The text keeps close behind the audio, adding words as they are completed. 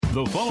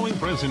The following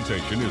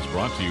presentation is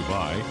brought to you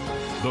by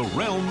the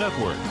Realm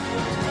Network.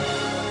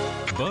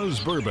 Buzz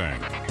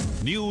Burbank,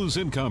 news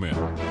and comment.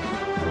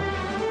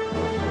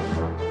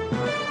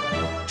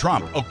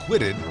 Trump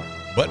acquitted,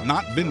 but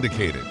not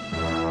vindicated.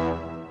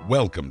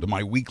 Welcome to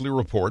my weekly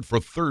report for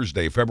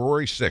Thursday,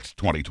 February 6,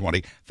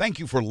 2020. Thank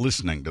you for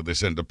listening to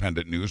this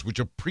independent news, which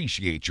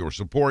appreciates your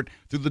support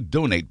through the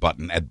donate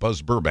button at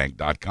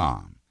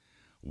buzzburbank.com.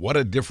 What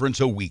a difference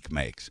a week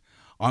makes.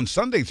 On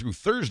Sunday through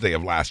Thursday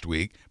of last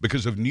week,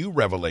 because of new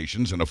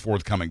revelations in a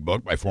forthcoming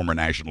book by former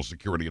National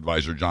Security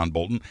Advisor John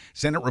Bolton,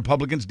 Senate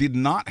Republicans did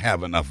not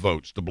have enough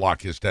votes to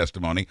block his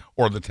testimony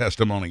or the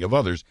testimony of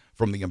others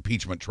from the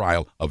impeachment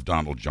trial of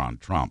Donald John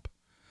Trump.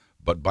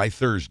 But by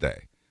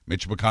Thursday,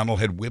 Mitch McConnell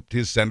had whipped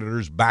his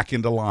senators back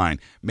into line,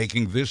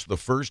 making this the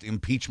first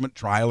impeachment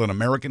trial in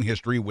American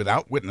history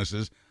without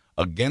witnesses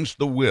against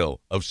the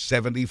will of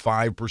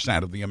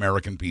 75% of the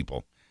American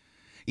people.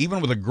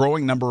 Even with a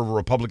growing number of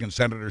Republican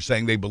senators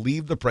saying they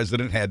believed the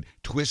president had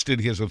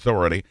twisted his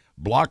authority,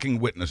 blocking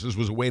witnesses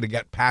was a way to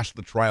get past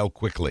the trial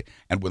quickly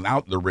and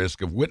without the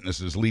risk of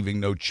witnesses leaving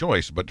no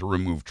choice but to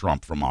remove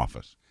Trump from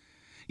office.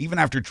 Even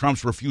after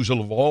Trump's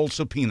refusal of all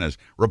subpoenas,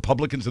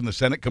 Republicans in the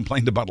Senate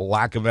complained about a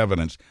lack of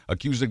evidence,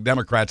 accusing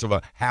Democrats of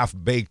a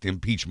half-baked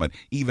impeachment,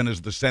 even as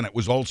the Senate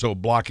was also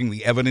blocking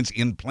the evidence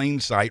in plain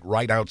sight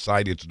right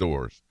outside its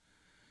doors.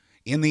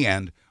 In the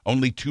end,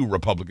 only 2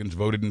 Republicans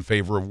voted in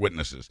favor of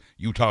witnesses,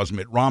 Utah's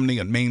Mitt Romney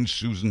and Maine's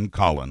Susan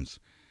Collins.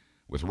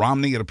 With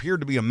Romney, it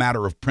appeared to be a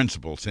matter of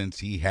principle since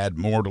he had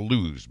more to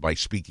lose by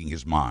speaking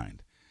his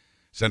mind.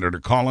 Senator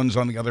Collins,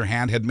 on the other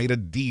hand, had made a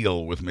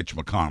deal with Mitch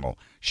McConnell.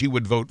 She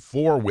would vote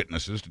for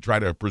witnesses to try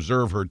to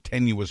preserve her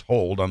tenuous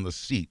hold on the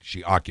seat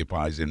she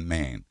occupies in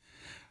Maine.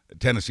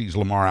 Tennessee's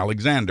Lamar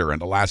Alexander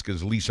and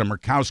Alaska's Lisa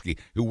Murkowski,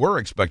 who were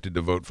expected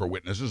to vote for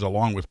witnesses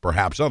along with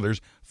perhaps others,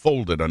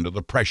 folded under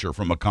the pressure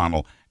from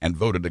McConnell and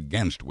voted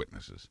against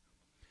witnesses.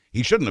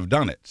 He shouldn't have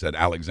done it, said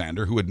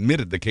Alexander, who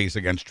admitted the case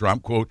against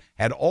Trump, quote,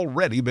 had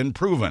already been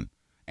proven,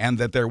 and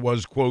that there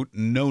was, quote,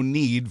 no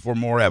need for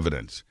more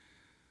evidence.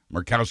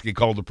 Murkowski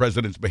called the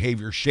president's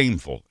behavior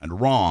shameful and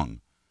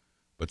wrong,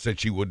 but said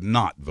she would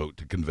not vote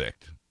to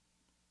convict.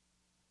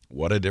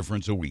 What a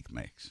difference a week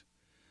makes.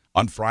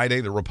 On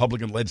Friday, the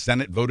Republican-led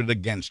Senate voted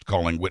against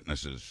calling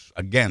witnesses,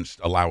 against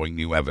allowing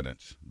new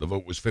evidence. The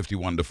vote was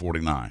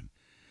 51-49.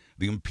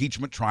 The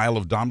impeachment trial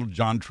of Donald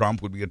John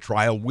Trump would be a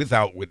trial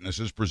without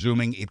witnesses,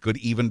 presuming it could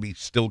even be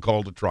still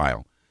called a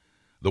trial.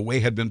 The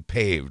way had been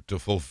paved to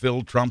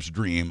fulfill Trump's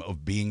dream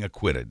of being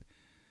acquitted.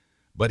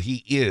 But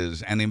he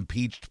is an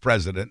impeached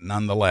president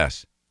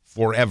nonetheless,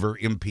 forever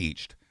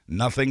impeached.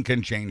 Nothing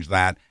can change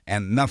that,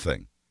 and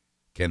nothing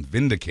can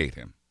vindicate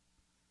him.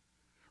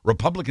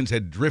 Republicans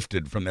had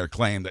drifted from their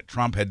claim that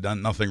Trump had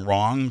done nothing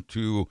wrong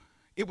to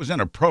it was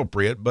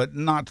inappropriate, but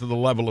not to the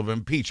level of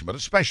impeachment,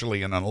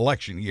 especially in an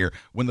election year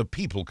when the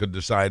people could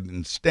decide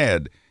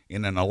instead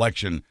in an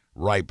election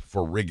ripe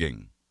for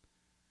rigging.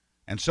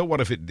 And so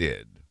what if it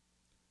did?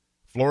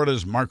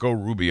 Florida's Marco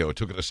Rubio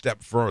took it a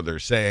step further,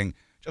 saying,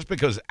 just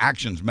because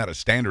actions met a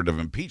standard of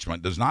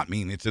impeachment does not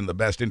mean it's in the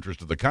best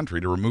interest of the country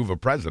to remove a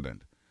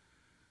president.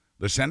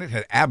 The Senate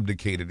had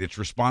abdicated its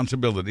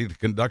responsibility to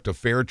conduct a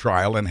fair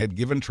trial and had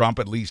given Trump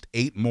at least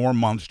 8 more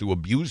months to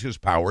abuse his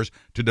powers,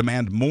 to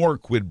demand more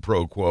quid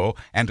pro quo,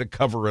 and to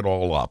cover it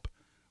all up,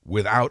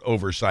 without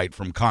oversight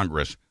from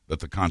Congress that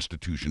the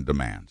Constitution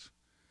demands.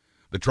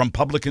 The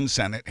Trumpublican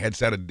Senate had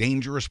set a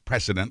dangerous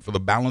precedent for the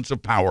balance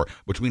of power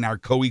between our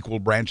co-equal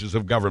branches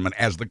of government,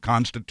 as the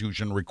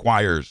Constitution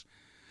requires.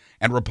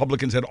 And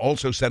Republicans had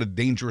also set a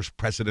dangerous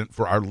precedent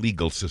for our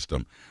legal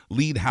system.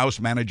 Lead House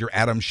Manager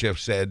Adam Schiff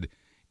said,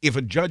 if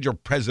a judge or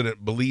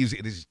president believes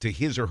it is to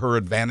his or her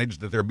advantage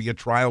that there be a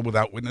trial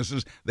without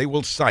witnesses, they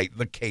will cite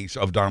the case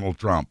of Donald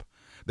Trump.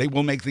 They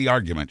will make the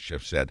argument,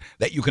 Schiff said,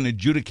 that you can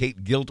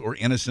adjudicate guilt or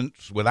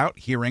innocence without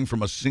hearing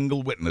from a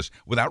single witness,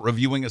 without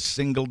reviewing a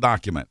single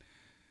document.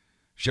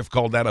 Schiff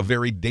called that a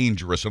very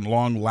dangerous and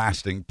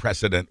long-lasting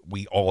precedent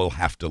we all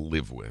have to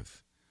live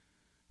with.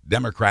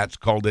 Democrats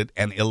called it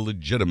an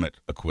illegitimate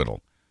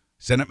acquittal.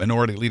 Senate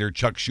Minority Leader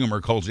Chuck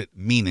Schumer calls it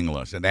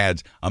meaningless and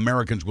adds,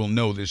 Americans will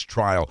know this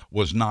trial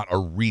was not a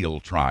real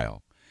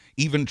trial.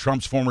 Even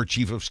Trump's former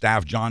chief of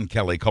staff, John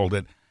Kelly, called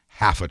it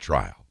half a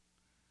trial.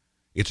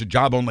 It's a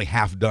job only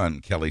half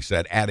done, Kelly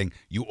said, adding,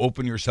 you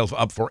open yourself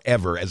up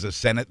forever as a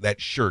Senate that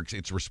shirks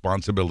its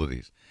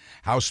responsibilities.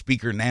 House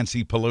Speaker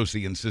Nancy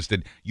Pelosi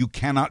insisted, you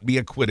cannot be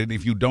acquitted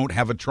if you don't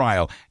have a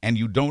trial, and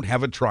you don't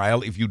have a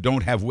trial if you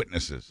don't have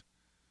witnesses.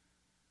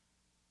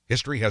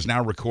 History has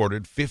now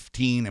recorded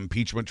 15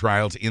 impeachment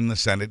trials in the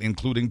Senate,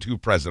 including 2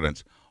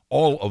 presidents.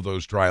 All of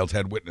those trials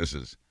had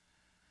witnesses,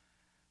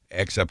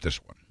 except this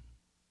one.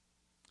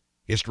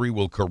 History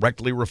will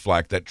correctly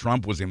reflect that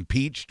Trump was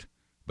impeached,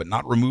 but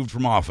not removed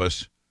from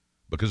office,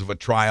 because of a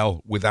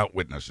trial without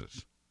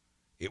witnesses.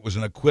 It was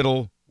an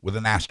acquittal with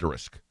an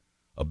asterisk,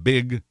 a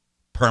big,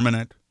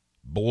 permanent,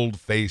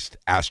 bold-faced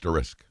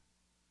asterisk.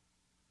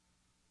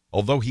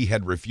 Although he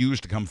had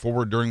refused to come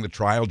forward during the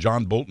trial,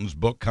 John Bolton's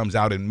book comes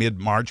out in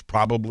mid-March,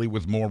 probably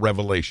with more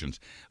revelations.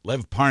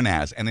 Lev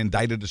Parnas, an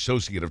indicted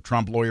associate of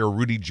Trump lawyer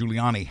Rudy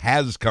Giuliani,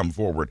 has come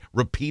forward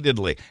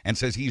repeatedly and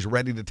says he's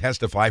ready to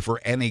testify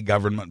for any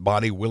government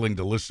body willing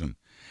to listen.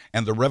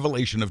 And the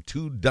revelation of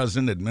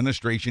 24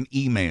 administration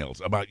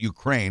emails about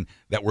Ukraine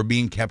that were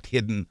being kept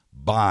hidden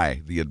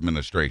by the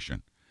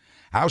administration.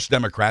 House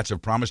Democrats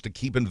have promised to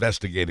keep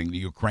investigating the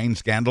Ukraine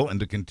scandal and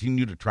to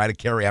continue to try to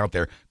carry out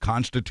their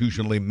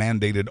constitutionally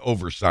mandated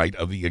oversight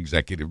of the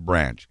executive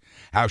branch.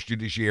 House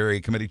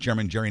Judiciary Committee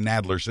Chairman Jerry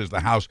Nadler says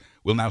the House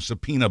will now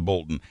subpoena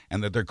Bolton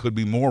and that there could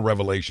be more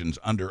revelations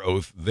under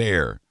oath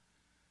there.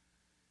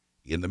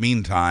 In the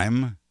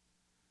meantime,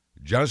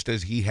 just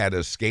as he had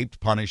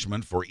escaped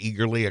punishment for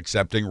eagerly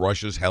accepting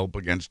Russia's help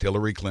against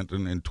Hillary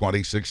Clinton in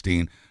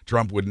 2016,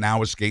 Trump would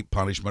now escape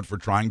punishment for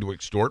trying to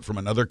extort from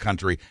another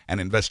country an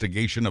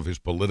investigation of his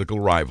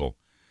political rival.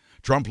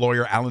 Trump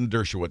lawyer Alan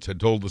Dershowitz had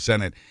told the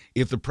Senate,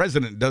 if the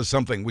president does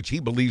something which he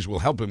believes will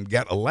help him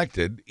get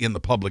elected in the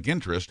public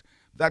interest,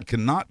 that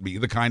cannot be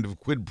the kind of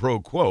quid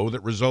pro quo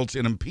that results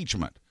in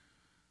impeachment.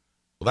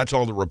 Well, that's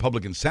all the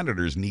Republican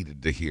senators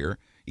needed to hear,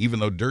 even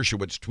though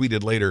Dershowitz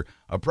tweeted later,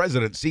 a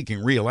president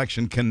seeking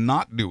re-election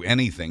cannot do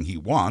anything he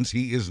wants.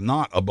 He is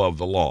not above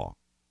the law,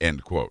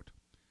 end quote.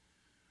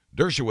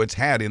 Dershowitz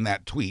had in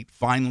that tweet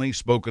finally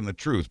spoken the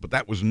truth, but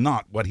that was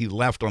not what he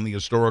left on the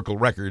historical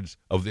records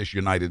of this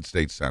United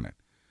States Senate.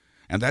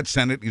 And that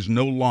Senate is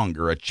no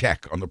longer a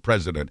check on the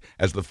president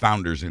as the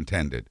founders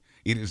intended.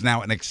 It is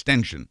now an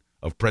extension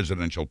of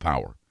presidential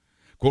power.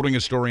 Quoting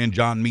historian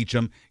John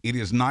Meacham, it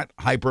is not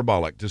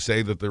hyperbolic to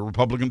say that the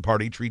Republican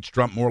Party treats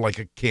Trump more like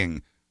a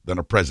king than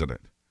a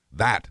president.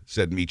 That,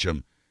 said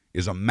Meacham,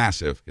 is a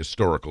massive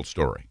historical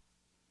story.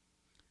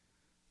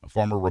 A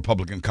former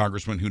Republican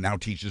congressman who now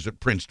teaches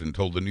at Princeton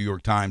told the New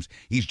York Times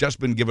he's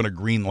just been given a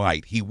green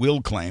light. He will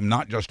claim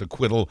not just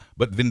acquittal,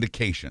 but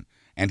vindication.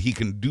 And he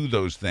can do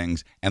those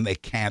things, and they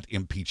can't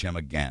impeach him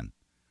again.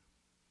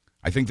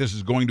 I think this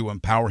is going to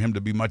empower him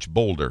to be much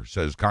bolder,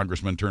 says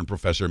Congressman turned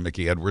Professor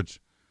Mickey Edwards.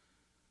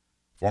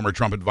 Former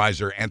Trump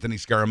advisor Anthony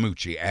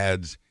Scaramucci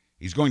adds,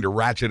 he's going to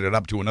ratchet it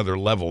up to another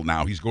level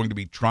now. He's going to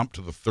be Trump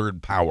to the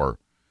third power.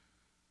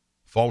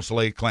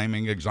 Falsely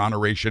claiming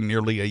exoneration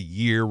nearly a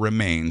year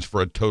remains for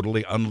a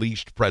totally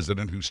unleashed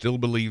president who still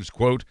believes,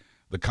 quote,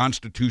 the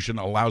Constitution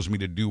allows me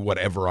to do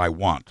whatever I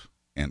want,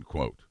 end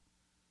quote.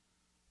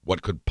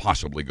 What could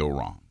possibly go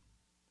wrong?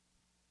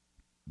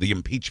 The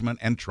impeachment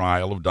and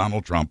trial of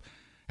Donald Trump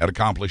had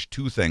accomplished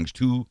two things,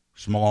 two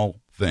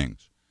small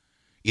things.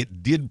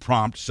 It did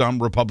prompt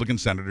some Republican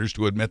senators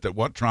to admit that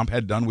what Trump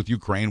had done with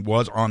Ukraine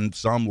was on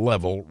some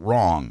level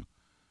wrong.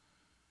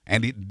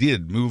 And it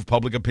did move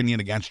public opinion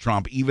against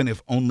Trump, even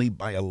if only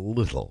by a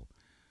little.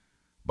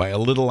 By a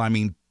little, I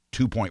mean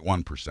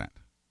 2.1%.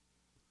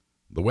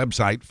 The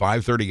website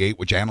 538,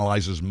 which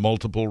analyzes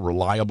multiple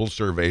reliable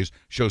surveys,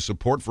 shows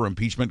support for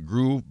impeachment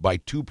grew by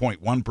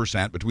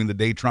 2.1% between the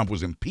day Trump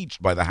was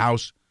impeached by the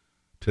House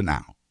to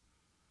now.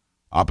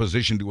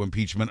 Opposition to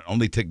impeachment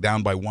only ticked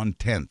down by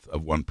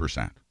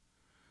 0.1%.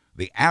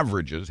 The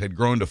averages had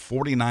grown to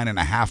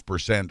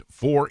 49.5%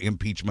 for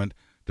impeachment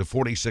to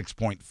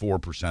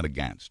 46.4%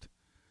 against.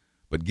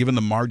 But given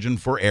the margin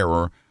for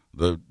error,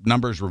 the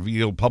numbers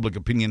reveal public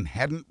opinion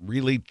hadn't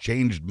really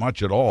changed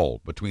much at all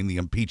between the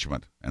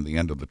impeachment and the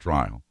end of the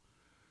trial.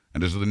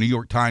 And as the New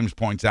York Times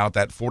points out,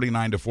 that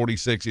 49 to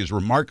 46 is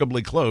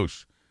remarkably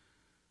close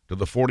to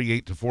the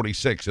 48 to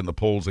 46 in the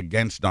polls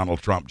against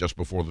Donald Trump just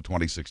before the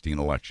 2016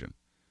 election.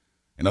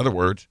 In other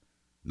words,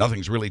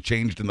 nothing's really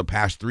changed in the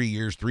past 3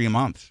 years, 3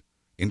 months,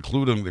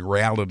 including the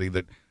reality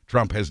that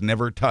Trump has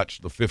never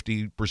touched the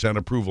 50%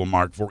 approval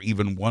mark for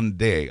even one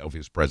day of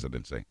his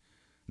presidency.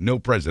 No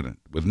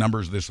president with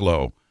numbers this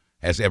low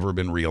has ever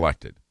been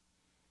reelected.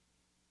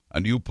 A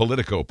new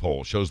Politico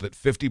poll shows that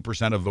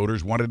 50% of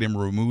voters wanted him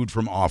removed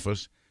from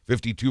office,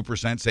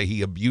 52% say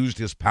he abused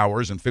his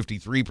powers, and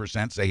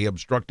 53% say he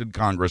obstructed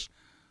Congress,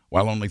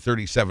 while only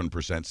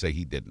 37% say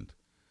he didn't.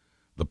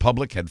 The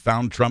public had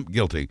found Trump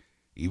guilty,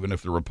 even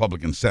if the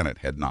Republican Senate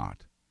had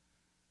not.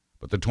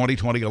 But the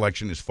 2020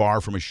 election is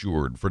far from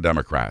assured for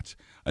Democrats.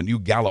 A new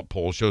Gallup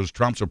poll shows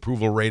Trump's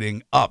approval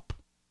rating up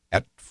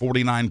at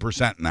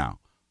 49% now,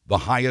 the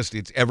highest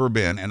it's ever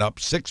been, and up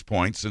 6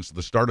 points since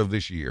the start of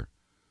this year.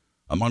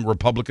 Among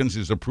Republicans,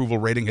 his approval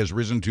rating has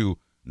risen to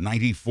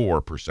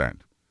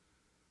 94%.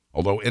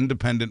 Although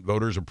independent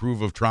voters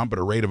approve of Trump at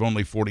a rate of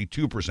only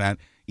 42%,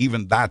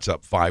 even that's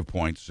up 5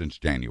 points since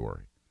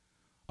January.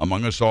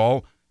 Among us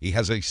all, he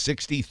has a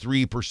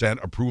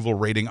 63% approval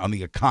rating on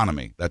the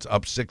economy. That's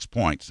up 6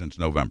 points since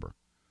November.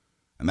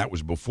 And that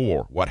was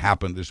before what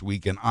happened this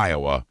week in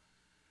Iowa,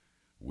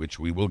 which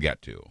we will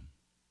get to.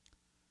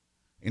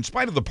 In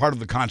spite of the part of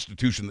the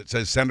Constitution that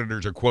says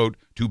senators are, quote,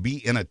 to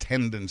be in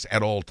attendance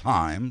at all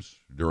times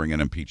during an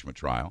impeachment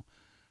trial,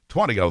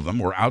 20 of them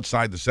were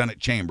outside the Senate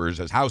chambers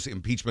as House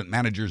impeachment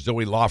manager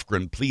Zoe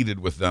Lofgren pleaded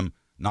with them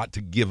not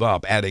to give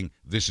up, adding,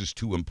 this is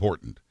too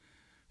important.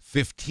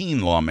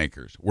 15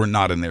 lawmakers were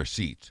not in their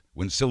seats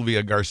when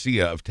Sylvia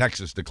Garcia of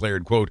Texas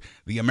declared, quote,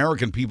 "The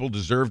American people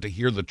deserve to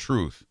hear the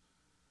truth."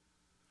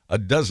 A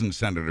dozen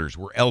senators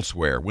were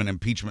elsewhere when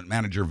impeachment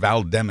manager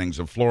Val Demings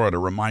of Florida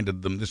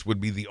reminded them this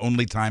would be the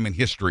only time in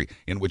history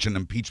in which an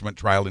impeachment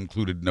trial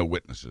included no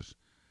witnesses.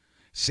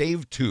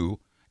 Save two,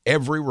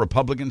 every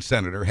Republican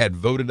senator had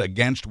voted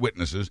against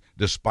witnesses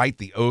despite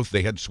the oath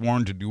they had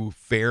sworn to do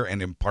fair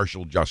and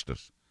impartial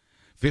justice.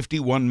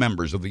 51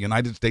 members of the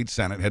United States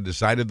Senate had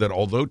decided that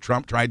although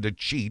Trump tried to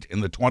cheat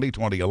in the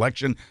 2020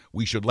 election,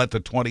 we should let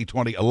the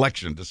 2020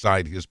 election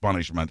decide his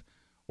punishment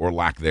or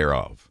lack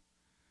thereof.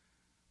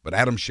 But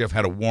Adam Schiff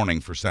had a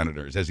warning for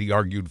senators as he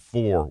argued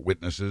for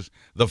witnesses.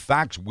 The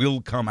facts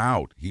will come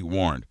out, he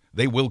warned.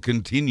 They will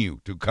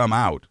continue to come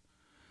out.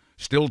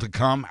 Still to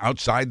come,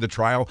 outside the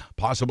trial,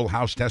 possible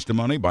House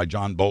testimony by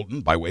John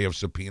Bolton by way of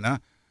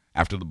subpoena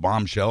after the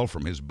bombshell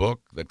from his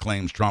book that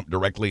claims Trump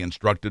directly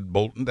instructed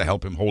Bolton to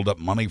help him hold up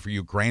money for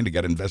Ukraine to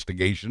get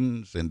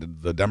investigations into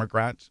the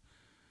Democrats.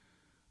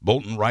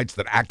 Bolton writes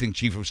that acting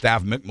Chief of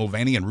Staff Mick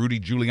Mulvaney and Rudy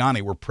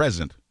Giuliani were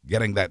present,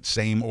 getting that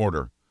same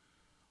order.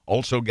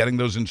 Also getting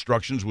those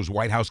instructions was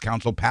White House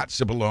counsel Pat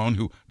Cipollone,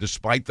 who,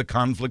 despite the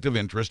conflict of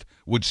interest,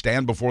 would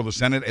stand before the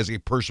Senate as a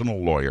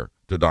personal lawyer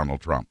to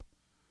Donald Trump.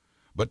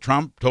 But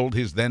Trump told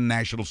his then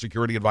National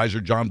Security Advisor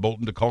John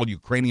Bolton to call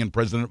Ukrainian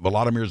President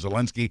Volodymyr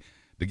Zelensky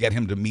to get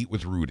him to meet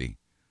with Rudy.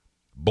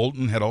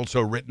 Bolton had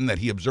also written that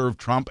he observed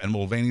Trump and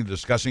Mulvaney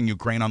discussing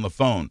Ukraine on the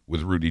phone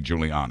with Rudy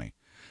Giuliani.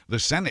 The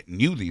Senate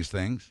knew these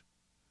things,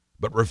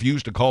 but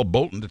refused to call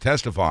Bolton to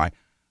testify,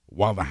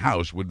 while the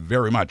House would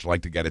very much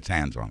like to get its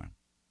hands on him.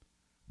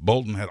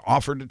 Bolton had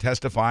offered to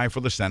testify for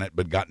the Senate,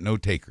 but got no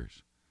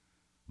takers.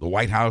 The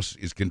White House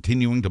is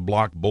continuing to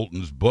block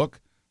Bolton's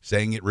book,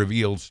 saying it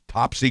reveals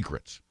top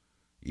secrets,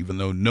 even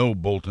though no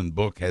Bolton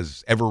book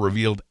has ever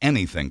revealed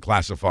anything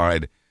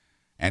classified,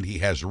 and he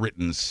has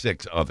written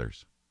 6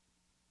 others.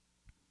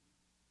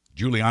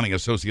 Giuliani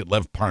associate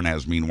Lev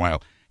Parnas,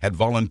 meanwhile, had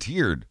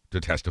volunteered to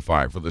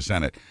testify for the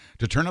Senate.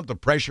 To turn up the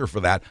pressure for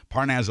that,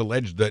 Parnas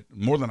alleged that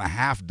more than a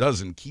half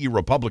dozen key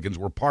Republicans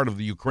were part of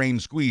the Ukraine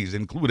squeeze,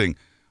 including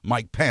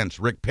Mike Pence,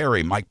 Rick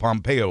Perry, Mike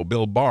Pompeo,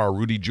 Bill Barr,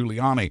 Rudy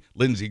Giuliani,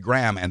 Lindsey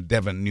Graham, and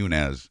Devin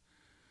Nunes.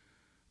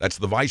 That's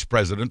the Vice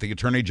President, the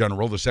Attorney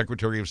General, the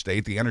Secretary of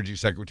State, the Energy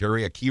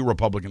Secretary, a key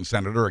Republican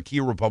senator, a key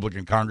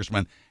Republican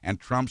congressman,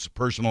 and Trump's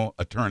personal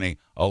attorney,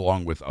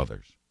 along with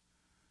others.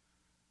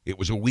 It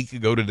was a week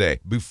ago today,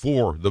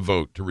 before the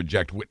vote to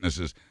reject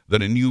witnesses,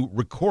 that a new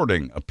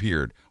recording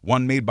appeared,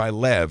 one made by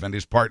Lev and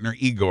his partner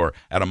Igor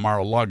at a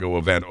Mar-a-Lago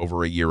event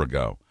over a year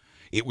ago.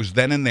 It was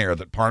then and there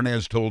that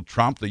Parnas told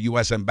Trump the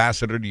U.S.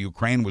 ambassador to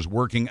Ukraine was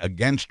working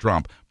against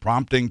Trump,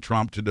 prompting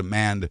Trump to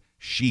demand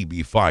she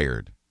be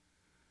fired.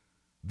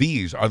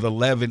 These are the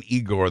Lev and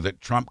Igor that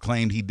Trump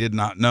claimed he did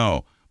not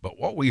know. But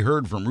what we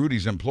heard from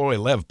Rudy's employee,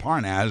 Lev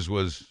Parnas,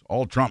 was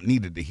all Trump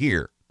needed to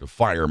hear to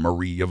fire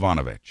Marie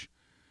Yovanovitch.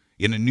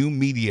 In a new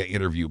media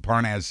interview,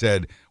 Parnas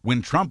said,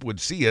 when Trump would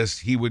see us,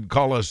 he would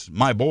call us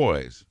my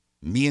boys.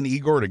 Me and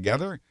Igor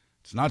together?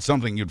 It's not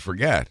something you'd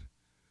forget.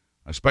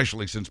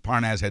 Especially since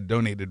Parnas had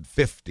donated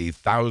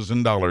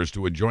 $50,000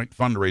 to a joint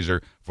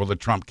fundraiser for the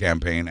Trump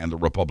campaign and the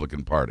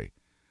Republican Party.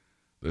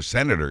 The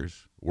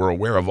senators were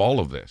aware of all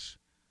of this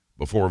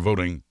before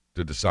voting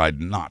to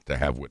decide not to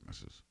have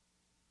witnesses.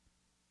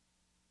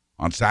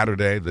 On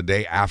Saturday, the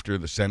day after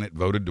the Senate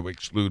voted to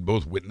exclude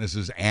both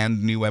witnesses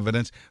and new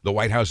evidence, the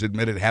White House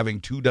admitted having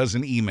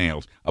 24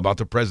 emails about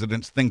the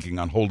president's thinking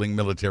on holding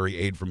military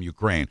aid from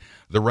Ukraine.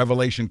 The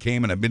revelation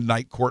came in a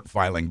midnight court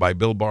filing by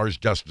Bill Barr's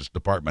Justice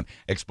Department,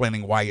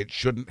 explaining why it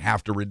shouldn't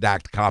have to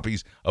redact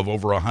copies of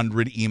over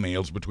 100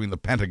 emails between the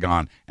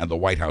Pentagon and the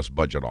White House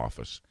Budget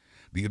Office.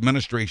 The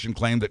administration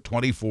claimed that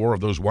 24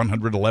 of those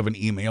 111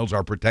 emails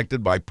are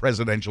protected by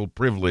presidential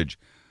privilege.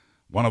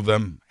 One of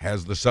them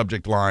has the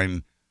subject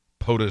line,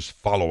 POTUS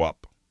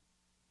follow-up.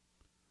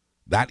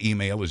 That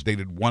email is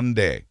dated one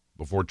day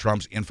before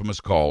Trump's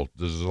infamous call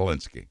to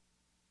Zelensky.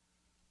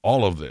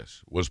 All of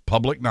this was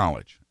public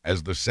knowledge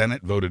as the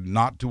Senate voted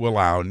not to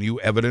allow new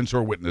evidence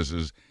or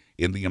witnesses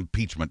in the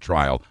impeachment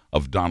trial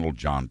of Donald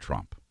John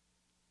Trump.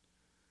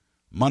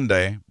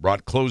 Monday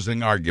brought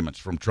closing arguments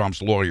from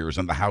Trump's lawyers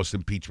and the House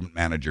impeachment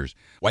managers.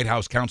 White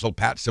House counsel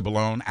Pat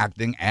Cipollone,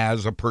 acting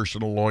as a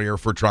personal lawyer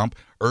for Trump,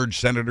 urged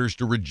senators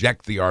to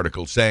reject the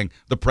article, saying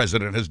the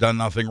president has done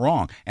nothing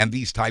wrong and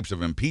these types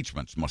of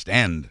impeachments must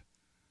end.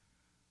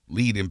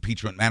 Lead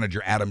impeachment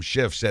manager Adam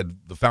Schiff said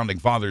the Founding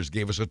Fathers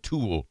gave us a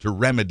tool to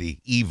remedy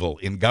evil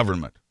in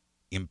government,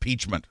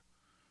 impeachment.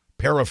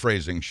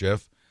 Paraphrasing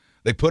Schiff,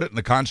 they put it in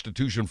the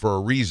Constitution for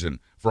a reason,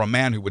 for a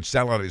man who would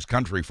sell out his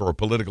country for a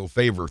political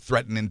favor,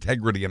 threaten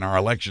integrity in our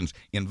elections,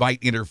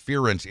 invite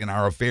interference in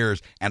our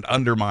affairs, and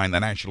undermine the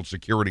national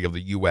security of the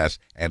U.S.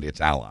 and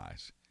its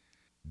allies.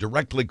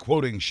 Directly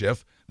quoting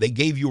Schiff, they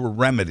gave you a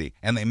remedy,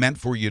 and they meant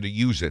for you to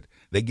use it.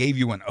 They gave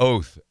you an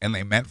oath, and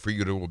they meant for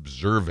you to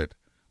observe it.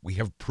 We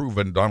have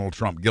proven Donald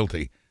Trump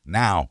guilty.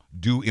 Now,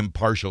 do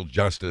impartial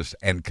justice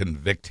and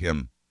convict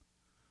him.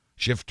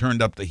 Schiff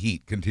turned up the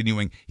heat,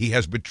 continuing, "He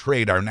has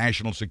betrayed our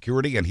national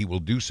security, and he will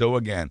do so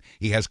again.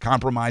 He has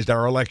compromised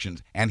our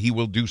elections, and he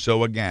will do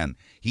so again.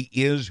 He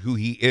is who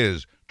he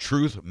is.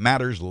 Truth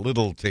matters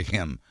little to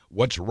him.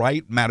 What's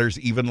right matters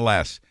even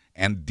less,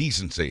 and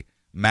decency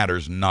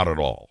matters not at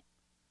all."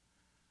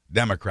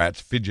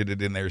 Democrats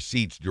fidgeted in their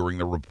seats during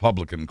the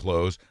Republican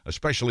close,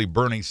 especially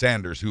Bernie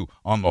Sanders, who,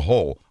 on the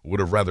whole,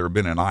 would have rather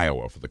been in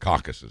Iowa for the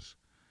caucuses.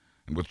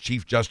 And with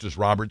Chief Justice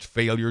Roberts'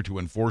 failure to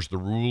enforce the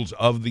rules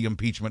of the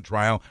impeachment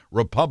trial,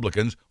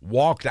 Republicans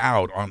walked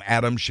out on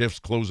Adam Schiff's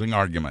closing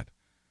argument.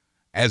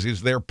 As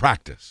is their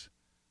practice,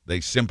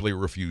 they simply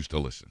refused to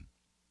listen.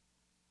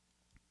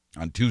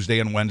 On Tuesday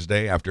and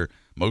Wednesday, after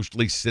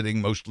mostly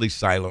sitting mostly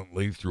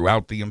silently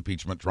throughout the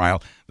impeachment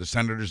trial, the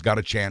senators got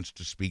a chance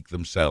to speak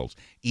themselves,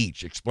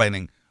 each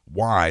explaining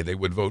why they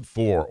would vote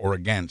for or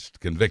against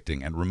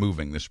convicting and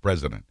removing this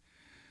president.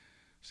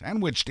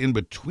 Sandwiched in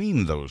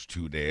between those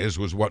 2 days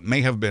was what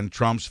may have been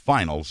Trump's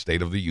final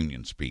State of the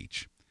Union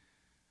speech.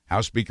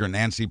 House Speaker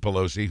Nancy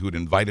Pelosi, who'd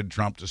invited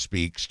Trump to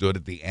speak, stood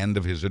at the end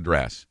of his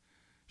address.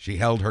 She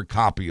held her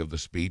copy of the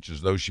speech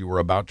as though she were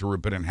about to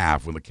rip it in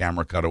half when the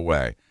camera cut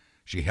away.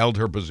 She held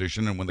her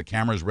position, and when the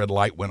camera's red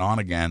light went on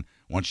again,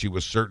 once she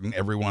was certain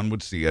everyone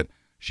would see it,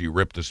 she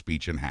ripped the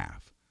speech in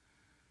half.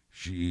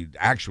 She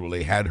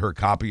actually had her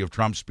copy of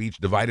Trump's speech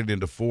divided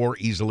into 4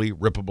 easily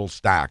rippable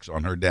stacks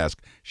on her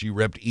desk. She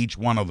ripped each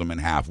one of them in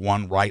half,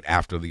 one right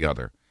after the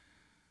other.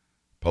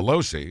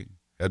 Pelosi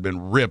had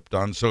been ripped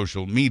on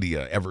social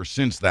media ever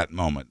since that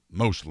moment,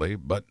 mostly,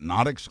 but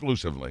not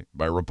exclusively,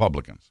 by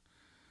Republicans.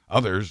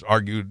 Others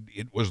argued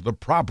it was the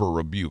proper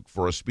rebuke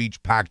for a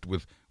speech packed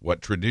with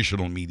what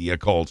traditional media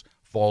calls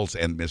false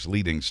and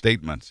misleading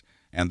statements,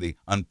 and the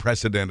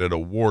unprecedented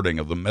awarding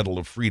of the Medal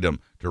of Freedom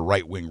to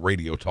right-wing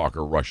radio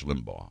talker Rush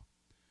Limbaugh.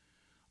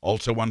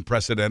 Also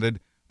unprecedented,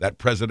 that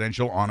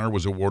presidential honor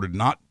was awarded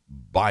not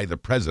by the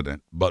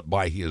president, but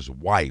by his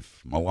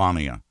wife,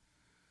 Melania.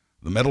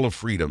 The Medal of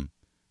Freedom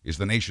is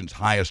the nation's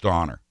highest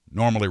honor,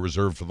 normally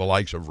reserved for the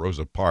likes of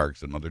Rosa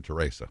Parks and Mother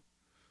Teresa.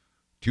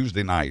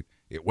 Tuesday night,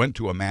 it went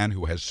to a man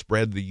who has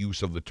spread the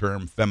use of the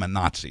term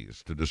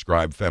feminazis to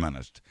describe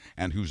feminists,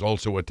 and who's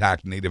also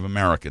attacked Native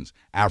Americans,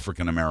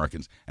 African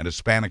Americans, and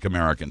Hispanic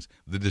Americans,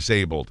 the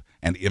disabled,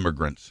 and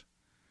immigrants.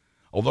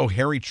 Although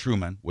Harry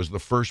Truman was the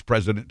first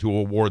president to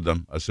award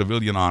them a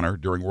civilian honor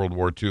during World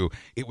War II,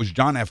 it was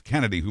John F.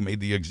 Kennedy who made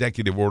the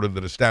executive order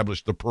that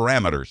established the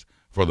parameters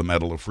for the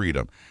Medal of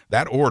Freedom.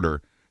 That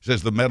order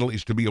says the medal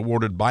is to be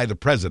awarded by the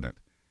president.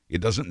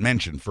 It doesn't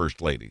mention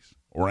first ladies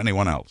or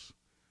anyone else.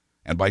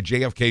 And by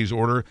JFK's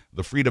order,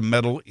 the Freedom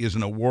Medal is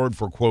an award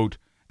for, quote,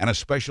 an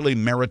especially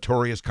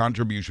meritorious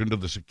contribution to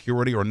the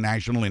security or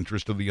national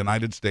interest of the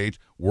United States,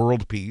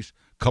 world peace,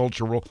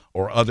 cultural,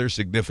 or other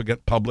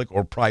significant public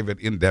or private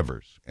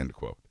endeavors, end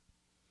quote.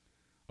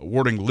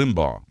 Awarding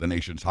Limbaugh the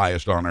nation's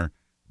highest honor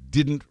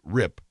didn't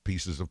rip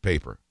pieces of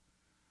paper.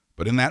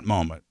 But in that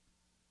moment,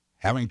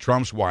 having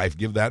Trump's wife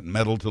give that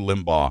medal to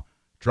Limbaugh,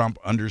 Trump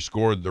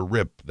underscored the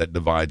rip that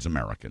divides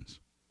Americans.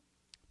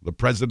 The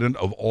president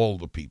of all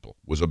the people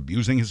was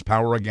abusing his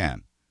power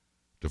again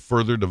to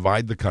further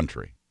divide the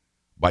country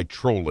by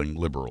trolling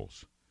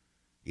liberals.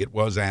 It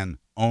was an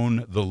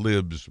own the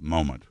libs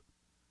moment,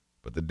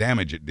 but the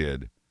damage it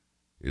did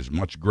is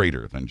much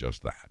greater than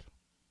just that.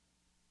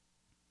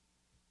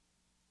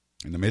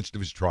 In the midst of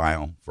his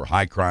trial for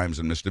high crimes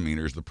and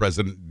misdemeanors, the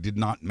president did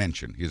not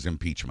mention his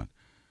impeachment.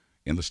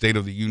 In the State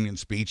of the Union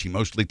speech, he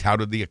mostly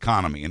touted the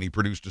economy, and he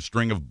produced a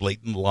string of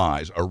blatant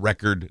lies, a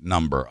record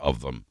number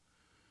of them.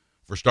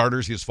 For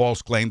starters, his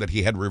false claim that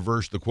he had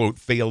reversed the, quote,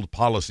 failed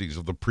policies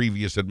of the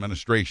previous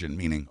administration,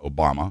 meaning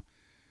Obama.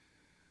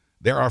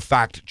 There are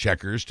fact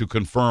checkers to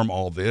confirm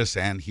all this,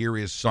 and here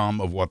is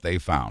some of what they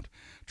found.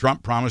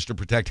 Trump promised to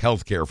protect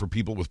health care for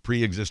people with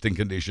pre-existing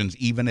conditions,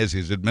 even as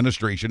his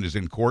administration is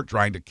in court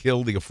trying to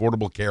kill the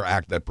Affordable Care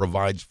Act that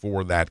provides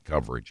for that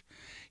coverage.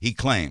 He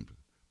claimed,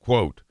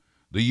 quote,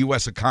 the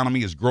U.S.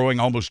 economy is growing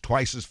almost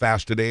twice as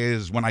fast today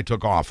as when I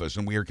took office,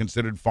 and we are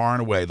considered far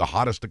and away the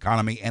hottest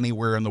economy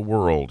anywhere in the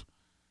world.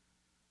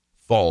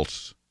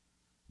 False.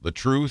 The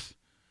truth,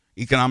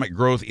 economic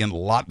growth in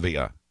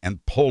Latvia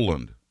and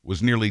Poland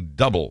was nearly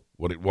double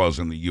what it was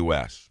in the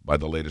U.S. by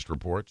the latest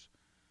reports.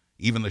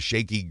 Even the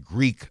shaky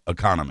Greek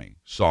economy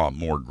saw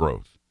more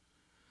growth.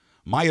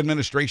 My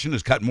administration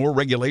has cut more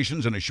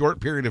regulations in a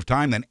short period of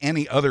time than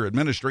any other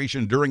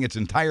administration during its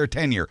entire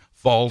tenure.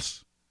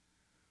 False.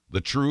 The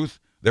truth,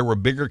 there were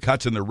bigger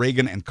cuts in the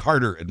Reagan and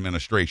Carter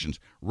administrations.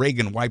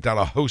 Reagan wiped out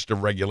a host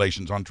of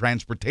regulations on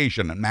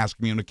transportation and mass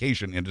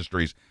communication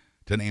industries,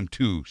 to name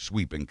 2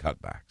 sweeping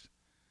cutbacks.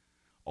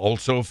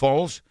 Also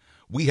false,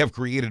 we have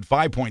created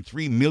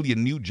 5.3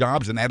 million new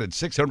jobs and added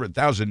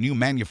 600,000 new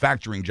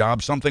manufacturing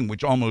jobs, something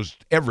which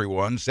almost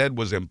everyone said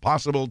was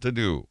impossible to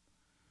do.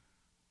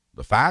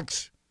 The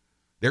facts?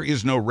 There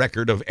is no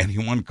record of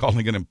anyone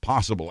calling it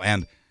impossible,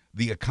 and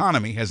The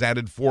economy has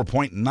added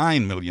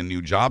 4.9 million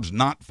new jobs,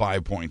 not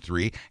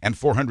 5.3, and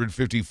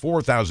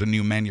 454,000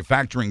 new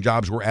manufacturing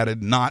jobs were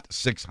added, not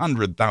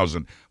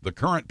 600,000. The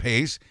current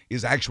pace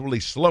is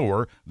actually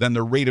slower than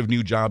the rate of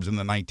new jobs in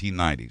the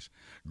 1990s.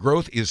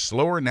 Growth is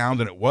slower now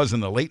than it was in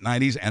the late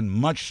 90s and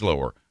much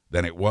slower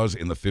than it was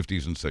in the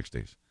 50s and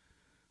 60s.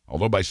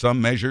 Although by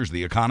some measures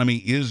the economy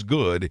is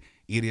good,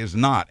 it is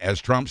not, as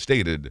Trump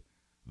stated,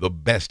 the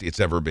best it's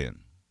ever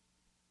been.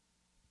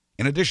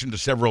 In addition to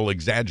several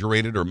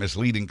exaggerated or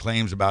misleading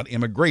claims about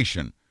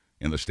immigration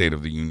in the State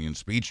of the Union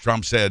speech,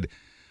 Trump said,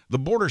 "The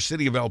border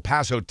city of El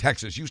Paso,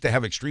 Texas, used to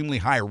have extremely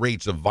high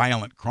rates of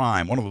violent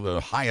crime, one of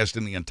the highest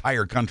in the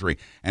entire country,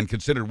 and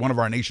considered one of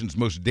our nation's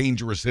most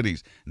dangerous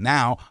cities.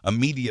 Now,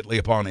 immediately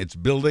upon its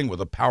building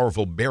with a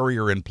powerful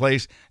barrier in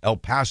place, El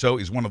Paso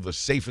is one of the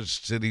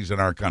safest cities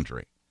in our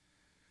country."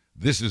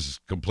 This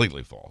is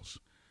completely false.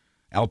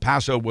 El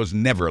Paso was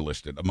never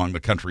listed among the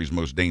country's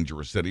most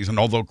dangerous cities, and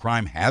although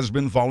crime has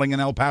been falling in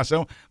El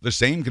Paso, the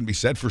same can be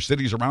said for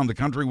cities around the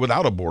country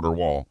without a border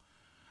wall.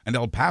 And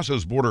El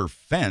Paso's border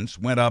fence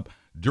went up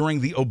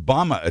during the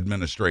Obama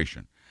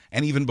administration.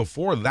 And even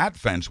before that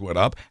fence went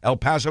up, El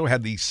Paso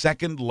had the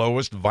second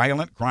lowest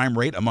violent crime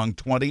rate among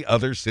 20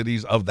 other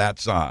cities of that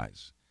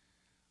size.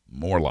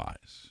 More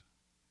lies.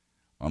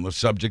 On the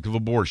subject of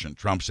abortion,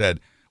 Trump said,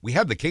 "We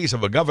had the case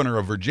of a governor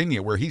of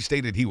Virginia where he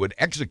stated he would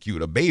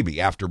execute a baby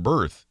after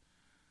birth."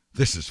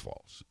 This is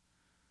false.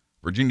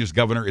 Virginia's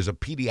governor is a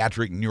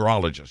pediatric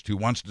neurologist who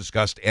once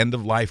discussed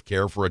end-of-life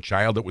care for a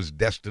child that was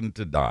destined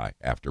to die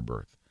after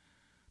birth.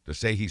 To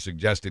say he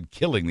suggested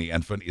killing the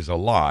infant is a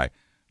lie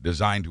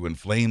designed to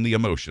inflame the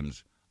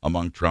emotions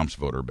among Trump's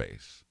voter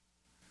base.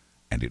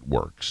 And it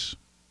works.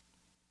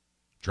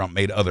 Trump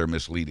made other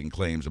misleading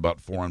claims about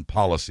foreign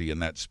policy in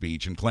that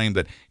speech and claimed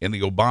that in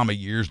the Obama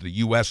years, the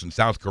U.S. and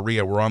South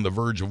Korea were on the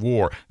verge of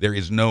war. There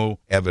is no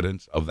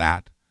evidence of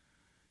that.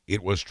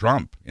 It was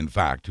Trump, in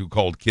fact, who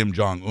called Kim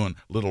Jong-un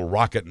Little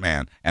Rocket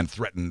Man and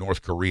threatened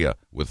North Korea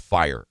with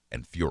fire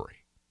and fury.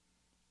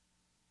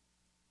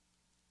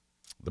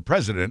 The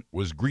president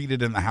was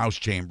greeted in the House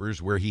chambers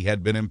where he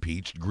had been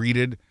impeached,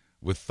 greeted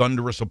with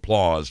thunderous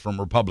applause from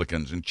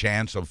Republicans and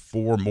chants of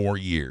 4 more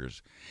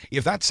years.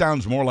 If that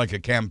sounds more like a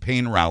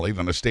campaign rally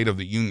than a State of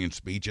the Union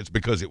speech, it's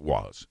because it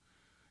was.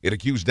 It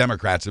accused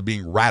Democrats of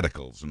being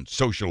radicals and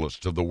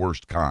socialists of the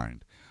worst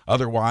kind.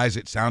 Otherwise,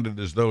 it sounded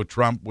as though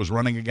Trump was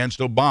running against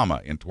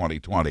Obama in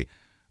 2020,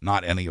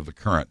 not any of the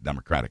current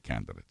Democratic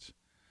candidates.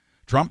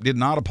 Trump did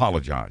not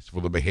apologize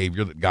for the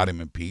behavior that got him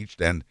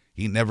impeached, and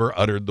he never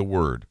uttered the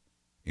word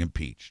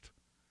impeached.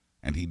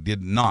 And he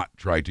did not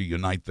try to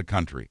unite the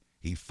country.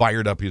 He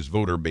fired up his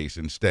voter base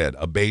instead,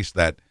 a base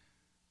that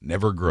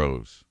never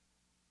grows.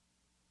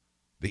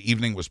 The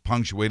evening was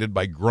punctuated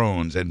by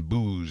groans and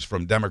boos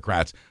from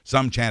Democrats.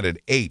 Some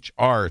chanted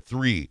H.R.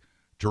 3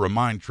 to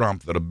remind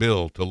Trump that a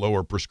bill to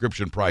lower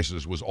prescription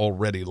prices was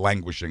already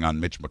languishing on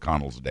Mitch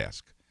McConnell's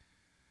desk.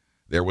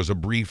 There was a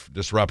brief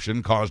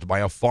disruption caused by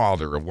a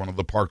father of one of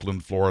the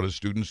Parkland, Florida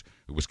students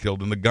who was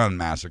killed in the gun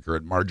massacre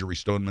at Marjorie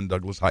Stoneman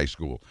Douglas High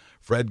School.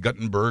 Fred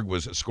Guttenberg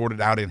was escorted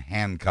out in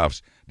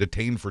handcuffs,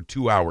 detained for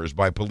 2 hours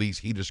by police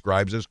he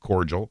describes as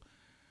cordial,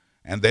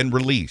 and then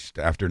released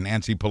after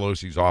Nancy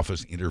Pelosi's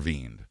office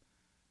intervened.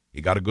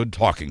 He got a good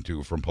talking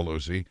to from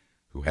Pelosi,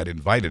 who had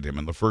invited him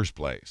in the first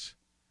place,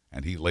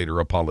 and he later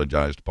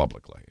apologized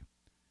publicly.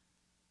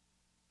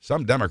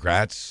 Some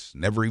Democrats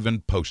never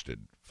even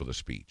posted for the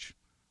speech.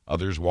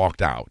 Others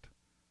walked out.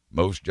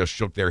 Most just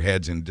shook their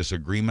heads in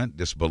disagreement,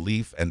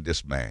 disbelief, and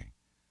dismay.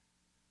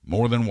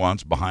 More than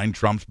once, behind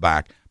Trump's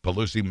back,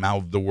 Pelosi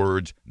mouthed the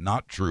words,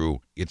 "Not true,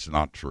 it's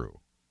not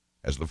true,"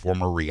 as the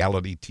former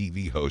reality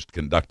TV host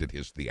conducted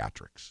his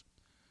theatrics.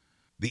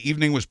 The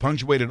evening was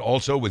punctuated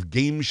also with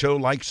game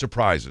show-like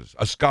surprises,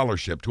 a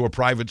scholarship to a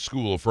private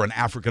school for an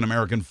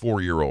African-American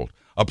 4-year-old,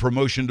 a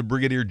promotion to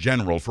brigadier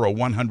general for a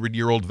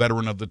 100-year-old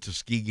veteran of the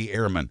Tuskegee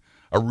Airmen,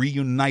 a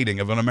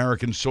reuniting of an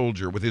American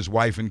soldier with his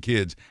wife and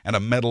kids, and a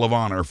Medal of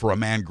Honor for a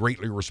man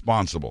greatly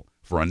responsible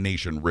for a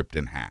nation ripped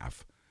in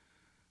half.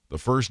 The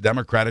first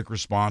Democratic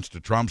response to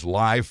Trump's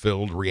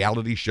lie-filled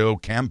reality show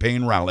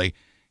campaign rally,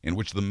 in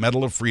which the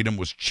Medal of Freedom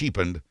was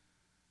cheapened,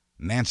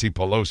 Nancy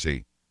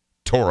Pelosi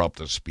tore up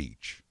the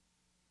speech.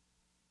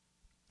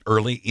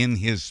 Early in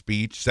his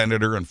speech,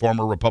 Senator and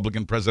former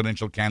Republican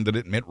presidential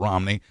candidate Mitt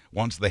Romney,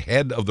 once the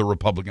head of the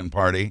Republican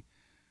Party,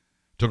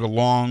 took a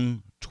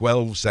long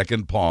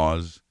 12-second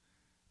pause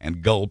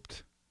and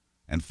gulped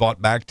and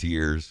fought back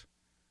tears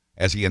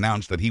as he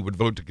announced that he would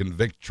vote to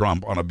convict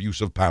Trump on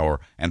abuse of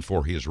power and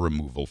for his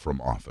removal from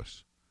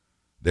office.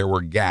 There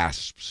were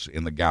gasps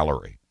in the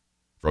gallery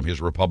from his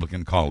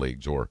Republican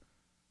colleagues or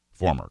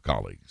former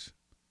colleagues.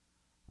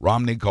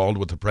 Romney called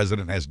what the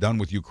president has done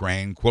with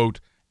Ukraine,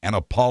 quote, an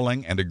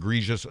appalling and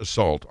egregious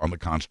assault on the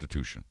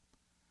Constitution.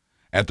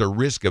 At the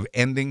risk of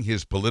ending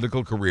his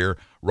political career,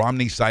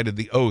 Romney cited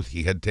the oath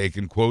he had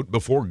taken, quote,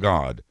 before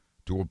God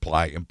to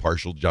apply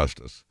impartial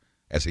justice,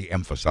 as he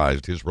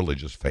emphasized his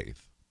religious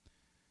faith.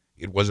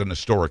 It was an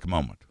historic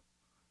moment.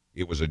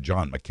 It was a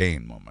John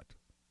McCain moment.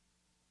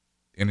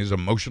 in his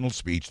emotional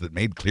speech that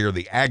made clear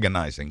the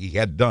agonizing he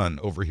had done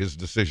over his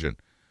decision,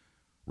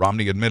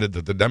 Romney admitted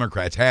that the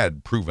Democrats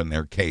had proven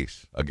their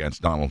case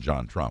against Donald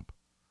John Trump.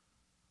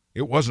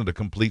 It wasn't a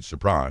complete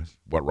surprise,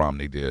 what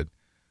Romney did,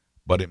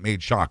 but it made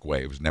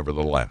shockwaves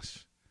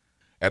nevertheless.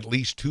 At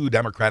least 2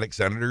 Democratic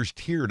senators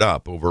teared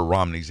up over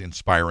Romney's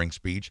inspiring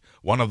speech.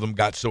 One of them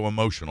got so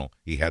emotional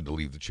he had to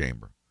leave the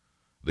chamber.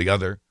 The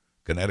other,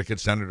 Connecticut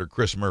Senator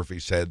Chris Murphy,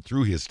 said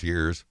through his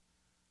tears,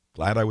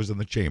 "Glad I was in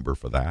the chamber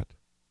for that."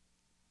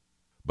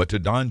 But to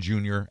Don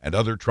Jr. and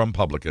other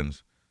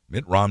Trumpublicans,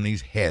 Mitt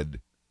Romney's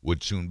head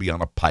would soon be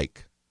on a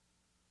pike.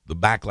 The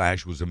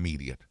backlash was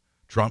immediate.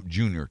 Trump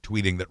Jr.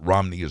 tweeting that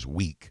Romney is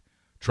weak.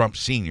 Trump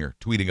Sr.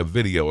 tweeting a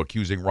video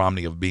accusing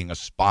Romney of being a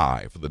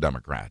spy for the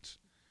Democrats.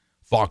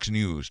 Fox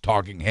News,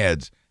 talking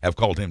heads have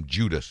called him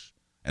Judas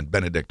and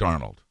Benedict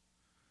Arnold.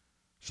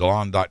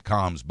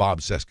 Salon.com's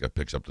Bob Cesca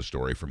picks up the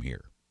story from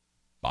here.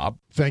 Bob?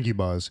 Thank you,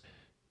 Buzz.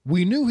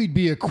 We knew he'd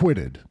be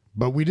acquitted,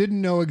 but we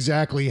didn't know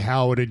exactly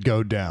how it'd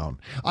go down.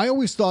 I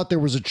always thought there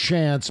was a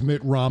chance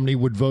Mitt Romney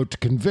would vote to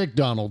convict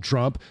Donald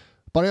Trump,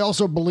 but I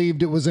also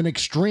believed it was an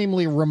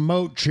extremely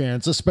remote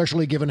chance,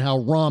 especially given how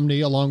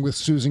Romney, along with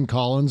Susan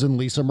Collins and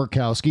Lisa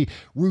Murkowski,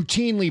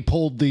 routinely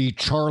pulled the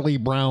Charlie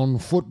Brown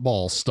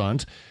football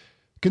stunt.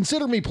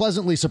 Consider me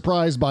pleasantly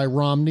surprised by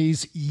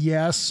Romney's,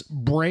 yes,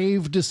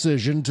 brave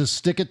decision to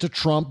stick it to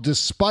Trump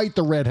despite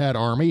the Red Hat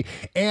Army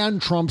and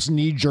Trump's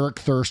knee-jerk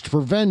thirst for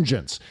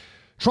vengeance.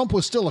 Trump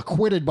was still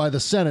acquitted by the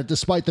Senate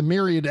despite the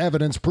myriad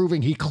evidence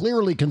proving he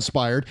clearly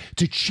conspired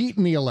to cheat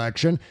in the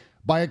election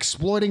by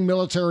exploiting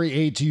military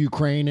aid to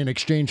Ukraine in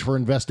exchange for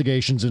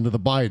investigations into the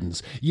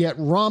Bidens. Yet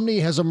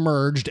Romney has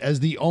emerged as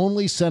the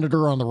only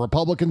senator on the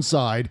Republican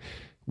side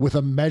with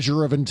a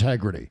measure of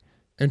integrity.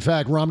 In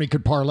fact, Romney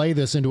could parlay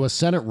this into a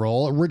Senate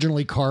role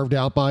originally carved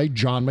out by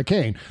John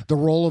McCain, the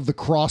role of the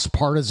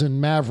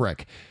cross-partisan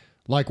maverick.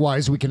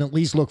 Likewise, we can at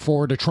least look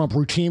forward to Trump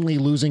routinely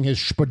losing his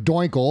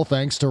spadoinkle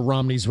thanks to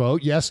Romney's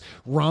vote. Yes,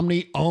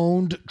 Romney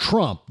owned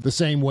Trump the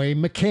same way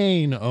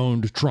McCain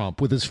owned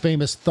Trump with his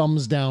famous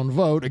thumbs-down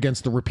vote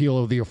against the repeal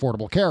of the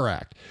Affordable Care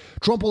Act.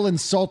 Trump will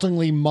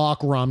insultingly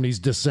mock Romney's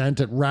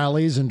dissent at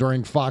rallies and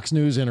during Fox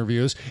News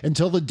interviews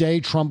until the day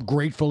Trump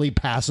gratefully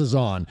passes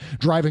on,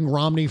 driving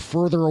Romney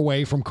further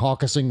away from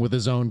caucusing with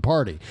his own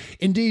party.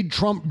 Indeed,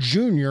 Trump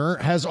Jr.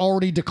 has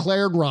already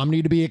declared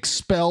Romney to be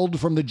expelled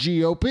from the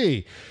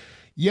GOP.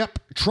 Yep,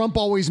 Trump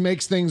always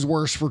makes things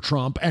worse for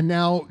Trump, and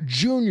now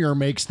Junior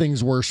makes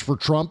things worse for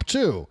Trump,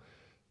 too.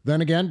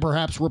 Then again,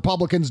 perhaps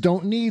Republicans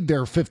don't need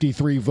their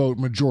 53-vote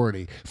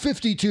majority.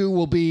 52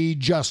 will be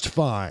just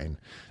fine.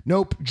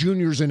 Nope,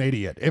 Junior's an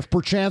idiot. If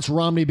perchance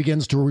Romney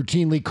begins to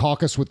routinely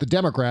caucus with the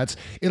Democrats,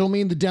 it'll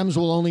mean the Dems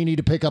will only need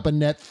to pick up a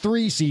net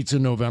 3 seats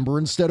in November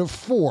instead of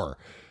 4.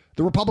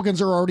 The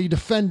Republicans are already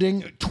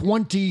defending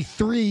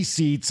 23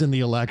 seats in the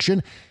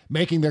election,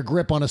 making their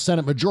grip on a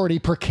Senate majority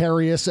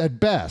precarious at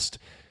best.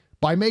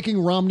 By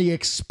making Romney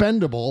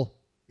expendable,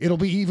 it'll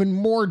be even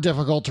more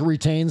difficult to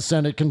retain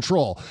Senate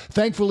control.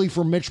 Thankfully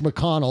for Mitch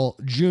McConnell,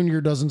 Jr.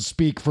 doesn't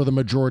speak for the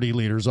majority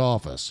leader's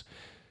office.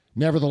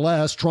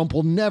 Nevertheless, Trump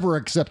will never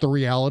accept the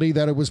reality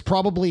that it was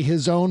probably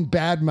his own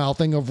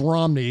bad-mouthing of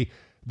Romney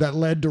that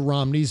led to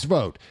Romney's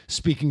vote.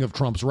 Speaking of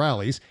Trump's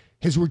rallies,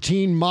 his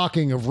routine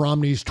mocking of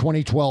Romney's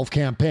 2012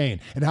 campaign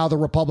and how the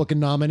Republican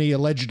nominee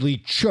allegedly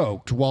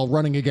choked while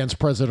running against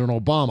President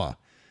Obama.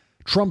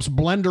 Trump's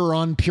blender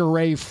on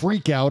puree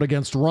freakout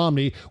against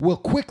Romney will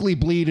quickly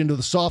bleed into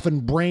the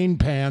softened brain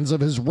pans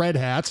of his red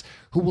hats,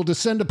 who will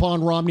descend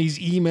upon Romney's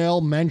email,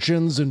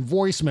 mentions, and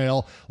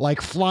voicemail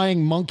like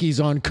flying monkeys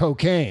on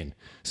cocaine.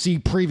 See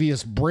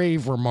previous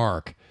brave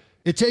remark.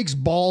 It takes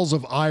balls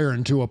of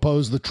iron to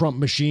oppose the Trump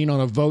machine on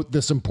a vote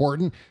this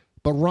important,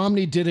 but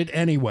Romney did it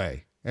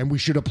anyway, and we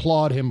should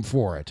applaud him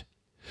for it.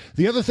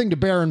 The other thing to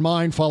bear in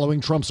mind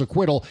following Trump's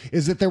acquittal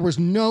is that there was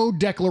no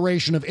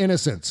declaration of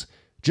innocence,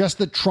 just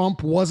that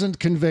Trump wasn't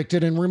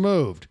convicted and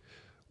removed.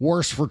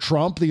 Worse for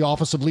Trump, the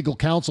Office of Legal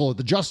Counsel at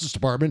the Justice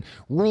Department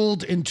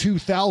ruled in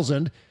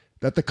 2000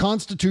 that the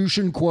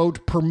Constitution,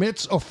 quote,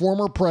 permits a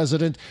former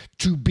president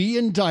to be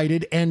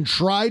indicted and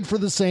tried for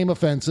the same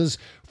offenses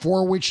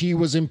for which he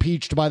was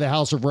impeached by the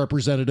House of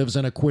Representatives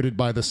and acquitted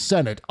by the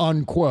Senate,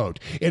 unquote.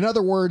 In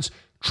other words,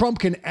 Trump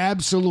can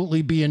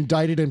absolutely be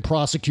indicted and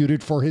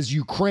prosecuted for his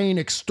Ukraine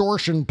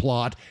extortion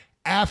plot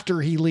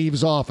after he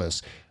leaves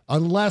office,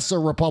 unless a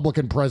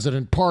Republican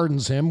president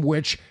pardons him,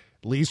 which,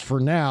 at least for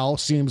now,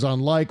 seems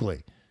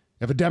unlikely.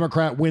 If a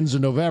Democrat wins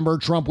in November,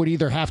 Trump would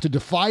either have to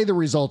defy the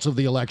results of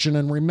the election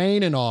and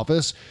remain in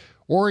office,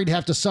 or he'd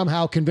have to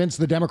somehow convince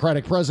the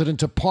Democratic president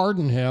to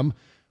pardon him,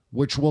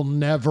 which will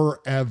never,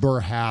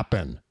 ever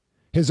happen.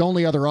 His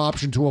only other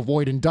option to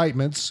avoid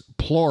indictments,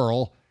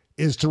 plural,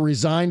 is to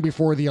resign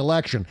before the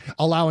election,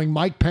 allowing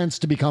Mike Pence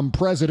to become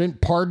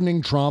president,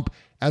 pardoning Trump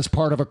as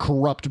part of a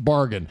corrupt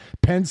bargain.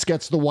 Pence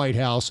gets the White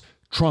House,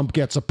 Trump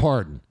gets a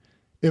pardon.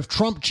 If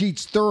Trump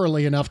cheats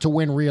thoroughly enough to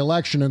win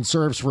re-election and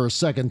serves for a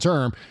second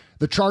term,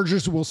 The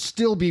charges will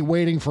still be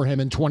waiting for him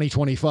in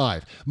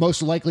 2025,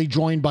 most likely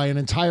joined by an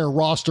entire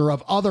roster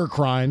of other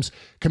crimes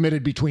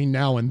committed between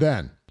now and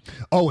then.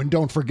 Oh, and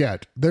don't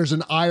forget, there's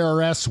an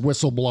IRS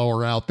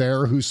whistleblower out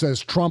there who says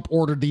Trump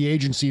ordered the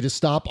agency to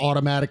stop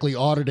automatically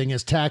auditing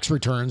his tax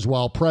returns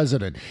while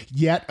president.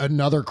 Yet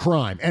another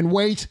crime. And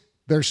wait,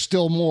 there's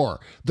still more.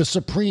 The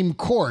Supreme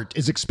Court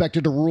is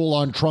expected to rule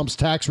on Trump's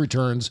tax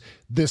returns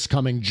this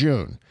coming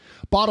June.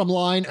 Bottom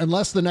line,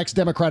 unless the next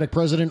Democratic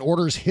president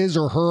orders his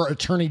or her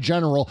attorney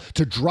general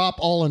to drop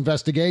all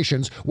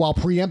investigations while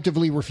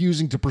preemptively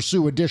refusing to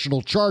pursue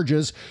additional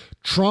charges,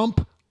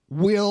 Trump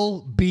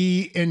will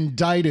be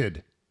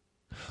indicted.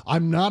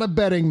 I'm not a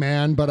betting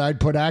man, but I'd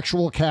put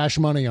actual cash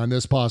money on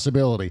this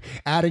possibility.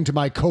 Adding to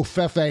my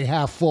covfefe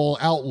half-full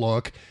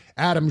outlook,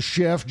 Adam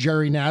Schiff,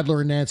 Jerry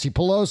Nadler, and Nancy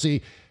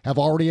Pelosi have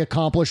already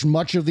accomplished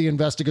much of the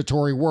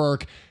investigatory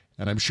work,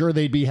 and I'm sure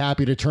they'd be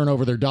happy to turn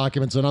over their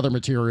documents and other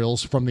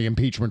materials from the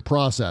impeachment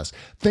process.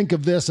 Think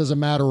of this as a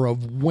matter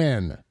of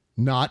when,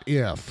 not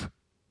if.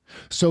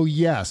 So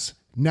yes,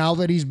 now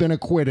that he's been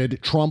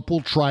acquitted, Trump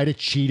will try to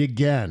cheat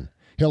again.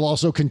 He'll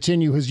also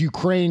continue his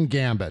Ukraine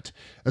gambit,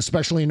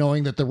 especially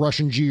knowing that the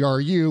Russian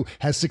GRU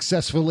has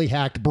successfully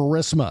hacked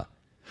Burisma.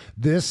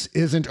 This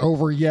isn't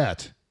over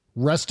yet.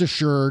 Rest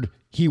assured,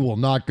 he will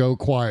not go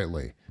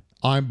quietly.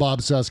 I'm Bob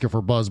Cesca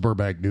for Buzz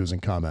Burbank News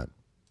and Comment.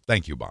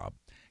 Thank you, Bob.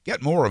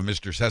 Get more of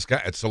Mr.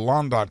 Cesca at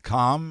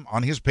salon.com,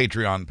 on his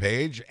Patreon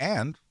page,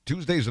 and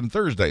Tuesdays and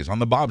Thursdays on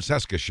the Bob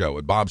Cesca Show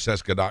at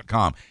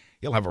bobcesca.com.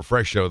 He'll have a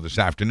fresh show this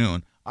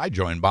afternoon. I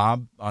join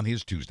Bob on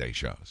his Tuesday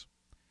shows.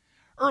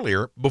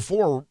 Earlier,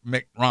 before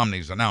Mitt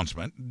Romney's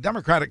announcement,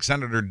 Democratic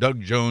Senator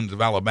Doug Jones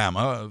of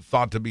Alabama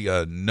thought to be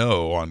a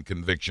no on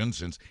conviction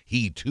since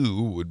he,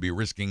 too, would be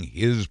risking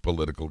his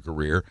political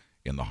career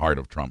in the heart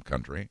of Trump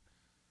country.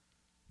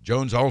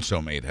 Jones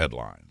also made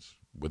headlines.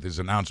 With his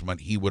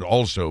announcement, he would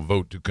also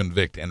vote to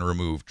convict and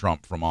remove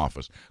Trump from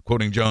office.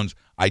 Quoting Jones,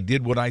 "I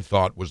did what I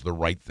thought was the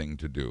right thing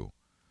to do."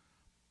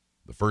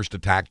 The first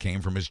attack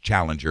came from his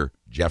challenger,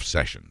 Jeff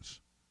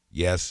Sessions.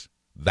 Yes,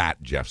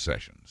 that Jeff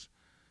Sessions.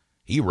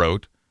 He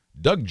wrote,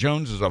 "Doug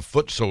Jones is a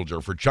foot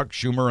soldier for Chuck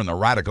Schumer and the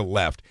radical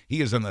left.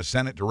 He is in the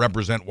Senate to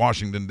represent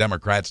Washington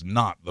Democrats,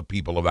 not the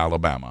people of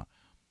Alabama."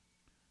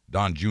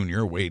 Don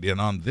Jr. weighed in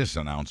on this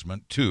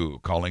announcement, too,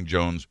 calling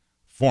Jones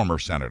former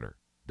Senator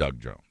Doug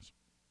Jones.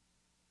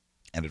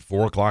 And at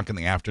 4 o'clock in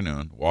the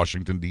afternoon,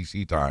 Washington,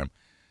 D.C. time,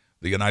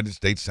 the United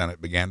States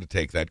Senate began to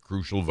take that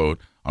crucial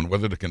vote on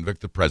whether to convict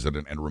the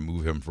president and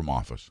remove him from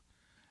office.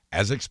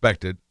 As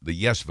expected, the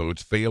yes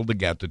votes failed to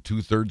get the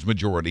two-thirds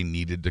majority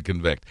needed to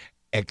convict.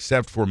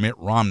 Except for Mitt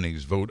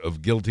Romney's vote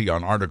of guilty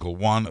on Article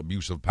 1,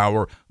 abuse of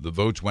power, the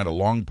votes went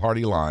along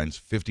party lines,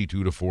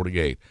 52 to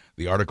 48.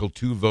 The Article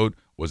 2 vote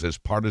was as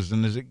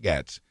partisan as it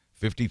gets,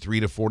 53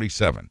 to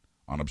 47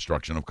 on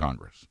obstruction of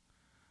Congress.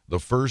 The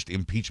first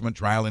impeachment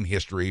trial in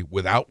history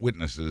without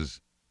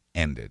witnesses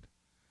ended.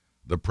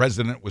 The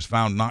president was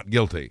found not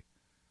guilty,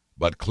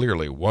 but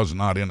clearly was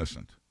not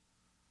innocent.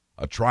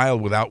 A trial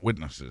without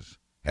witnesses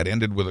had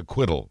ended with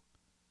acquittal,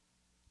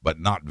 but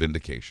not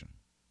vindication.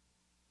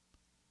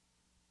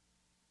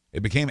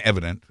 It became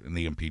evident in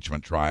the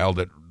impeachment trial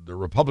that the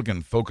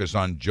Republican focus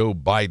on Joe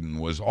Biden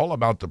was all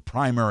about the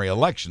primary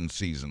election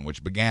season,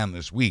 which began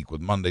this week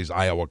with Monday's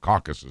Iowa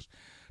caucuses.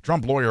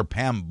 Trump lawyer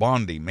Pam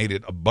Bondi made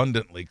it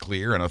abundantly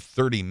clear in a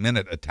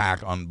 30-minute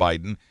attack on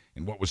Biden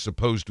in what was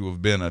supposed to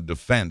have been a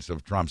defense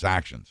of Trump's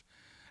actions.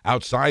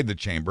 Outside the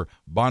chamber,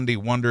 Bondi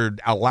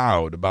wondered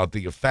aloud about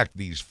the effect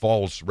these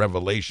false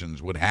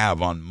revelations would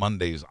have on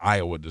Monday's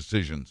Iowa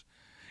decisions.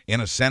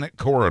 In a Senate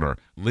corridor,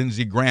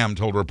 Lindsey Graham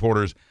told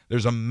reporters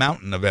there's a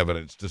mountain of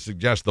evidence to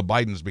suggest the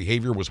Biden's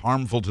behavior was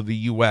harmful to the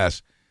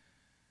U.S.,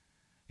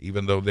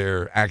 even though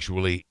there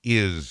actually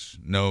is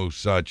no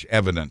such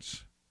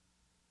evidence.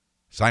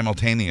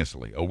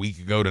 Simultaneously, a week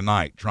ago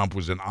tonight, Trump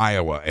was in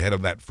Iowa ahead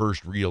of that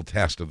first real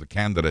test of the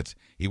candidates.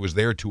 He was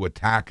there to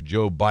attack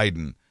Joe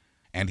Biden,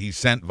 and he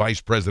sent Vice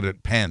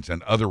President Pence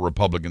and other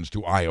Republicans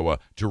to Iowa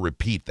to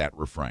repeat that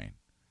refrain.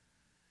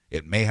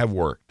 It may have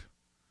worked.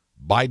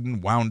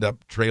 Biden wound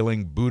up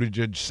trailing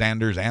Buttigieg,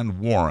 Sanders, and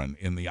Warren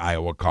in the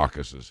Iowa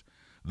caucuses.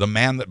 The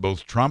man that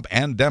both Trump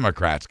and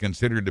Democrats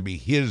considered to be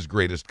his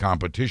greatest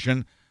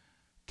competition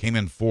came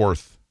in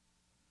fourth.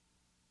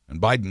 And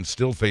Biden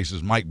still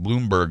faces Mike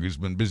Bloomberg, who's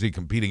been busy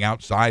competing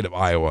outside of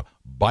Iowa.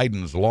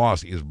 Biden's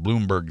loss is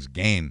Bloomberg's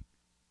gain.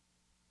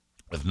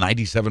 With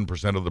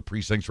 97% of the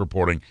precincts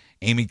reporting,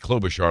 Amy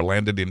Klobuchar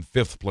landed in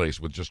fifth place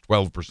with just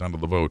 12%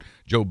 of the vote.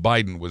 Joe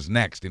Biden was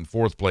next in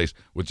fourth place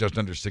with just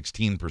under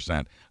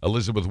 16%.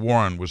 Elizabeth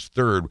Warren was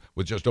third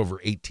with just over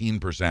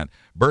 18%.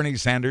 Bernie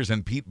Sanders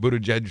and Pete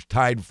Buttigieg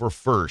tied for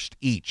first,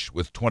 each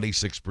with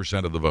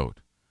 26% of the vote.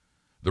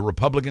 The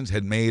Republicans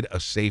had made a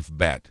safe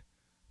bet,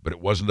 but it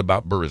wasn't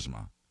about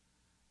Burisma.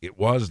 It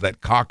was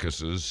that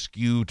caucuses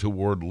skew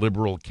toward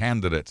liberal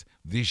candidates.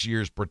 This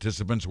year's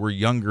participants were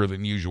younger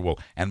than usual,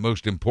 and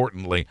most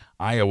importantly,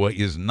 Iowa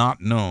is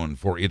not known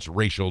for its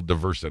racial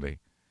diversity.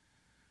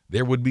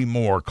 There would be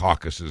more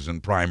caucuses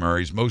and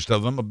primaries, most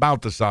of them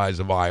about the size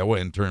of Iowa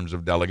in terms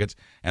of delegates,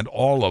 and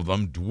all of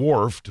them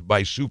dwarfed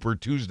by Super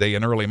Tuesday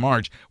in early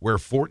March, where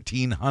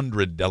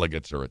 1,400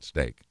 delegates are at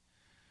stake.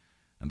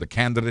 And the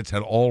candidates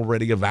had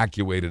already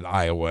evacuated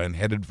Iowa and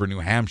headed for New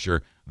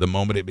Hampshire the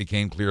moment it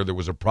became clear there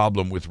was a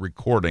problem with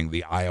recording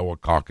the Iowa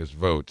caucus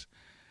votes.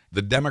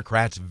 The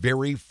Democrats'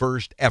 very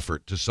first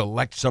effort to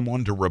select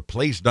someone to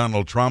replace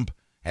Donald Trump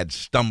had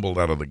stumbled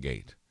out of the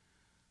gate,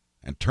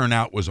 and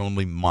turnout was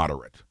only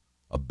moderate.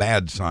 A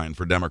bad sign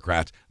for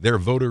Democrats, their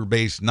voter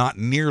base not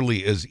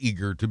nearly as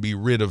eager to be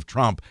rid of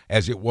Trump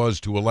as it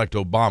was to elect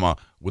Obama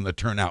when the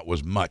turnout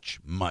was much,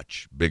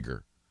 much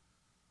bigger.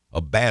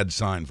 A bad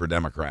sign for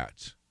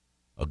Democrats,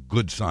 a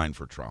good sign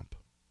for Trump.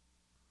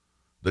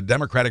 The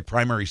Democratic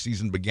primary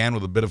season began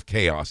with a bit of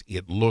chaos.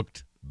 It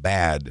looked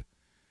bad.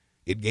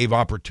 It gave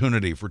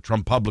opportunity for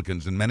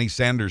Trumppublicans and many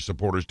Sanders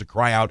supporters to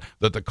cry out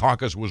that the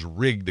caucus was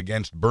rigged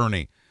against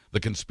Bernie. The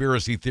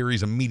conspiracy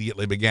theories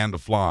immediately began to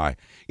fly.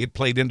 It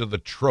played into the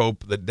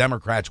trope that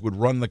Democrats would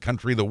run the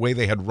country the way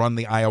they had run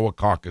the Iowa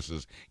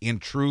caucuses. In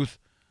truth,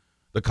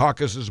 the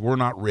caucuses were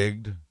not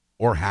rigged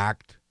or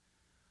hacked.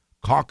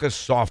 Caucus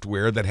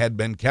software that had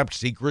been kept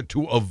secret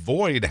to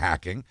avoid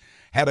hacking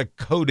had a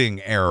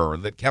coding error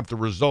that kept the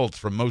results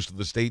from most of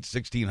the state's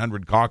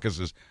 1,600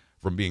 caucuses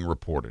from being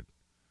reported.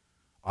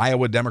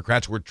 Iowa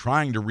Democrats were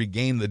trying to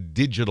regain the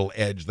digital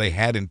edge they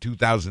had in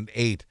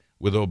 2008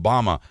 with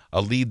Obama, a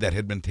lead that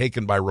had been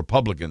taken by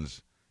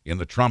Republicans in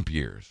the Trump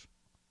years.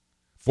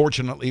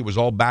 Fortunately, it was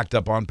all backed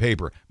up on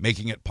paper,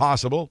 making it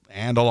possible,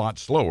 and a lot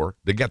slower,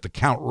 to get the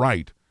count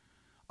right.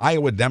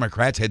 Iowa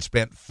Democrats had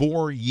spent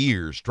 4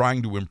 years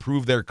trying to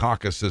improve their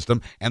caucus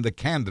system, and the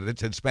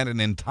candidates had spent an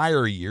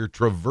entire year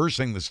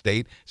traversing the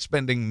state,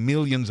 spending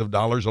millions of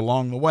dollars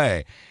along the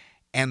way.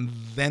 And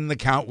then the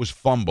count was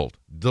fumbled,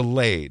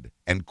 delayed,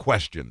 and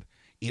questioned.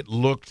 It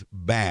looked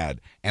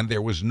bad, and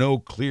there was no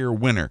clear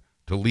winner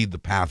to lead the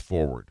path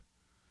forward.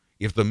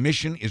 If the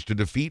mission is to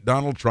defeat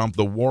Donald Trump,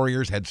 the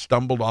Warriors had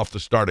stumbled off the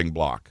starting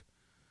block.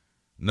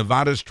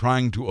 Nevada's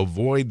trying to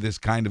avoid this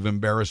kind of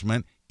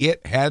embarrassment.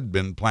 It had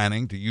been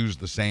planning to use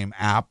the same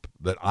app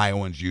that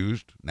Iowans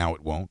used. Now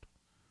it won't.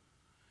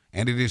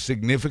 And it is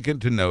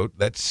significant to note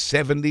that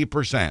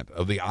 70%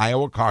 of the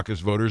Iowa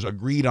caucus voters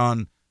agreed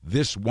on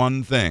this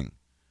one thing,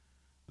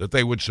 that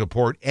they would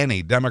support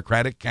any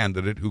Democratic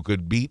candidate who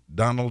could beat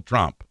Donald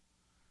Trump.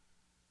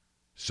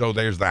 So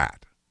there's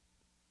that.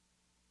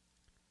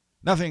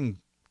 Nothing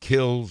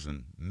kills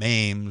and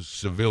maims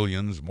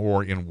civilians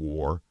more in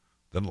war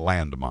than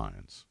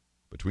landmines.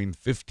 Between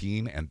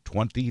 15 and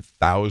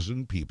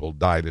 20,000 people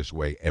die this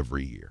way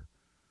every year.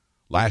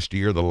 Last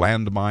year, the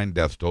landmine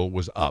death toll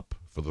was up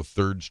for the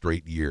third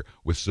straight year,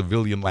 with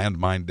civilian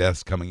landmine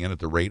deaths coming in at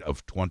the rate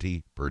of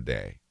 20 per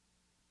day.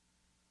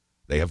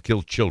 They have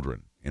killed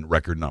children in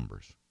record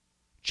numbers.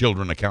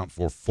 Children account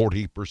for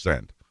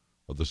 40%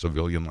 of the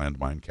civilian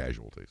landmine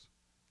casualties.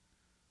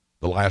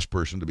 The last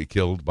person to be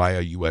killed by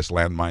a U.S.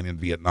 landmine in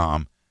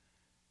Vietnam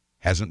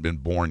hasn't been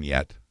born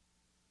yet.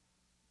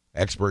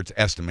 Experts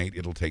estimate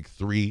it'll take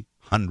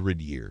 300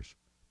 years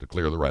to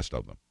clear the rest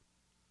of them.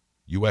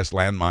 U.S.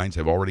 landmines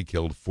have already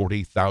killed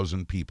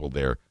 40,000 people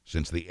there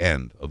since the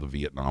end of the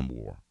Vietnam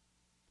War.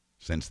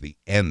 Since the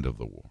end of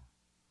the war.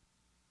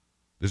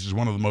 This is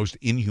one of the most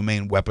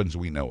inhumane weapons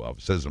we know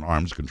of, says an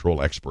arms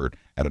control expert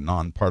at a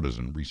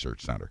nonpartisan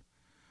research center.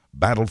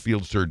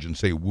 Battlefield surgeons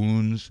say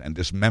wounds and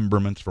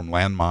dismemberments from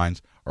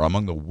landmines are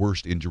among the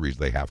worst injuries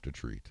they have to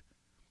treat.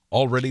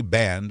 Already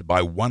banned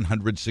by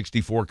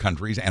 164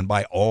 countries and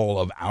by all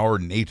of our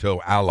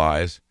NATO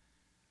allies,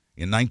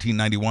 in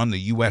 1991, the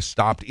U.S.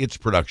 stopped its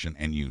production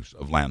and use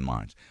of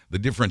landmines. The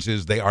difference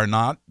is they are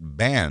not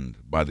banned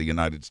by the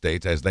United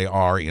States as they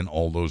are in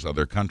all those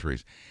other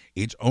countries.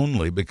 It's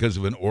only because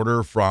of an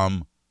order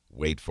from,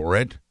 wait for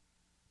it,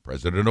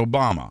 President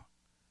Obama,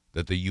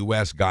 that the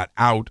U.S. got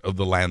out of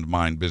the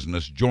landmine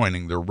business,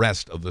 joining the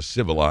rest of the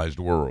civilized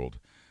world.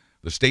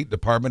 The State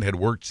Department had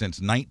worked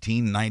since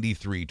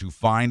 1993 to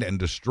find and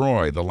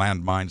destroy the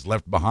landmines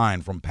left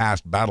behind from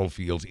past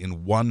battlefields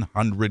in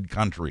 100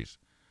 countries.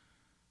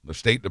 The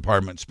State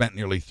Department spent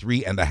nearly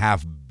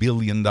 $3.5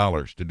 billion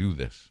to do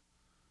this.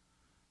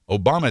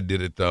 Obama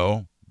did it,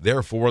 though.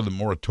 Therefore, the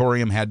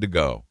moratorium had to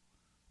go.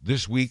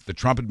 This week, the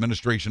Trump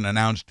administration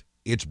announced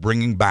it's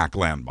bringing back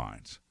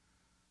landmines.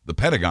 The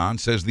Pentagon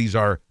says these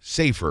are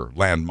safer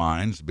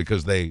landmines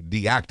because they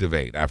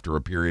deactivate after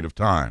a period of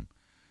time.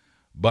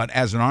 But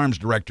as an arms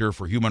director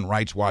for Human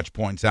Rights Watch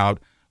points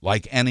out,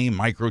 like any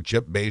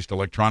microchip-based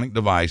electronic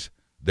device,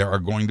 there are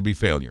going to be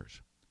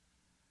failures.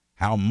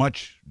 How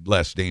much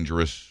less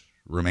dangerous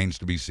remains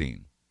to be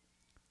seen.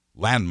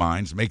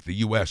 Landmines make the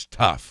U.S.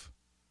 tough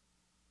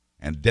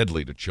and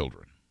deadly to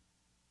children.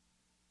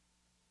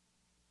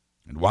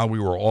 And while we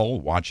were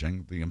all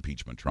watching the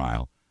impeachment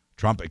trial,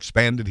 Trump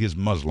expanded his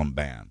Muslim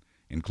ban,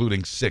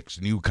 including 6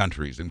 new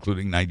countries,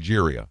 including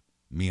Nigeria,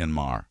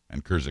 Myanmar,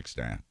 and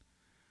Kyrgyzstan.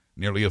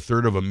 Nearly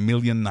 1/3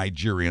 million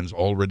Nigerians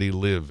already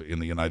live in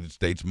the United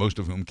States, most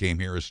of whom came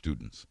here as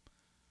students.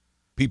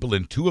 People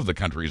in two of the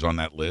countries on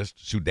that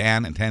list,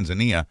 Sudan and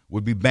Tanzania,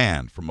 would be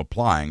banned from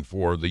applying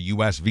for the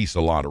U.S.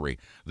 visa lottery.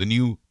 The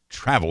new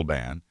travel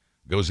ban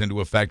goes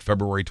into effect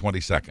February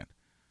 22nd.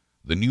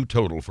 The new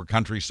total for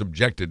countries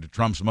subjected to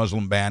Trump's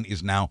Muslim ban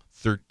is now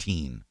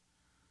 13.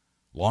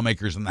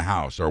 Lawmakers in the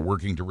House are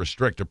working to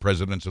restrict a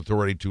president's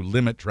authority to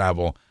limit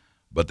travel,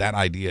 but that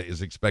idea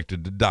is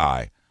expected to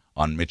die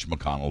on Mitch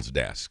McConnell's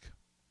desk.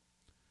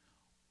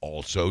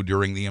 Also,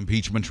 during the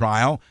impeachment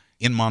trial,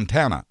 in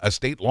Montana, a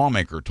state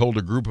lawmaker told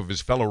a group of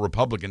his fellow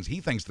Republicans he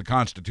thinks the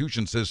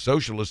Constitution says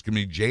socialists can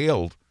be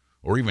jailed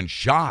or even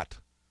shot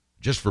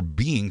just for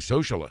being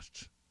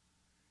socialists.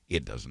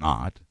 It does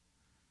not.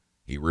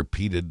 He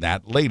repeated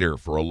that later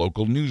for a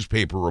local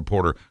newspaper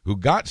reporter who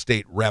got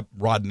State Rep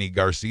Rodney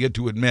Garcia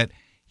to admit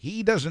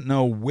he doesn't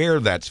know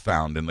where that's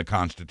found in the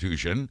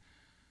Constitution.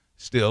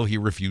 Still, he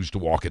refused to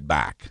walk it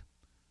back.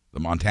 The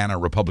Montana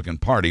Republican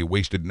Party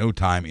wasted no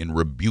time in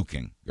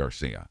rebuking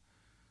Garcia.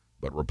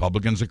 But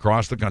Republicans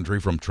across the country,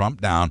 from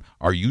Trump down,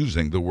 are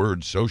using the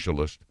word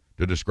socialist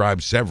to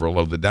describe several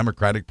of the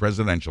Democratic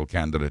presidential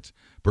candidates,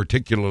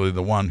 particularly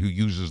the one who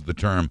uses the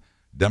term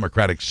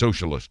Democratic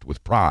socialist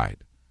with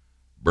pride,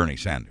 Bernie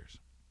Sanders.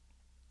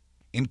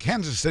 In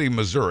Kansas City,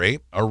 Missouri,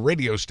 a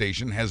radio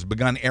station has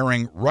begun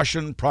airing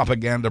Russian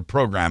propaganda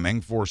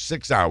programming for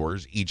 6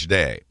 hours each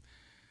day.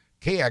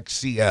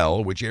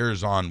 KXCL, which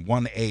airs on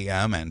 1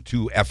 a.m. and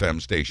 2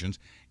 FM stations,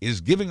 is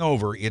giving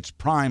over its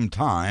prime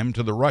time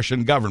to the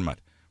Russian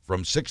government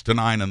from 6 to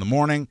 9 in the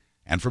morning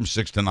and from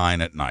 6 to 9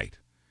 at night.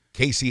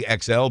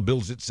 KCXL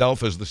bills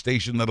itself as the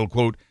station that'll,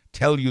 quote,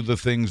 tell you the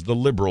things the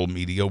liberal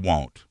media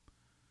won't.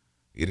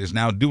 It is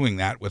now doing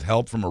that with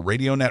help from a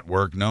radio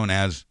network known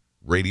as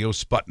Radio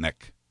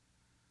Sputnik.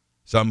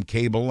 Some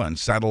cable and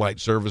satellite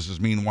services,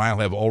 meanwhile,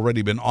 have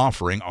already been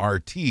offering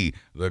RT,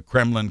 the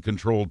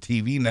Kremlin-controlled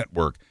TV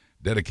network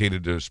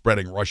dedicated to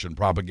spreading Russian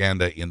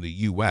propaganda in the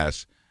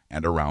U.S.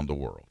 and around the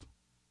world.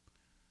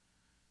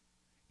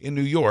 In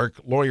New York,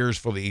 lawyers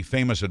for the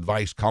famous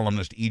advice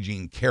columnist E.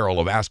 Jean Carroll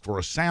have asked for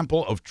a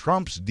sample of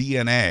Trump's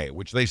DNA,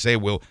 which they say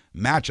will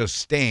match a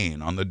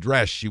stain on the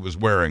dress she was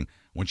wearing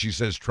when she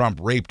says Trump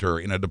raped her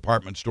in a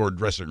department store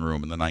dressing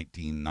room in the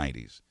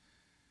 1990s.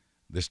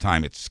 This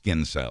time it's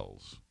skin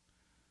cells.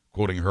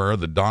 Quoting her,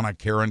 the Donna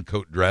Karan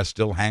coat dress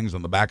still hangs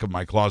on the back of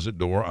my closet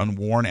door,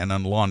 unworn and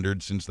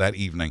unlaundered since that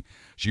evening.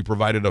 She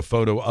provided a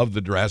photo of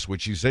the dress,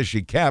 which she says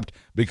she kept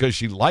because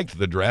she liked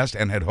the dress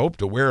and had hoped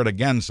to wear it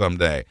again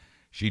someday.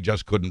 She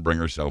just couldn't bring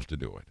herself to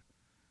do it.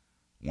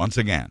 Once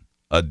again,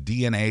 a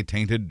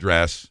DNA-tainted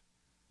dress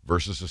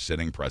versus a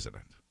sitting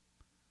president.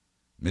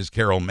 Ms.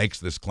 Carroll makes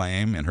this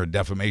claim in her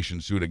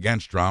defamation suit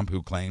against Trump,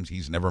 who claims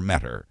he's never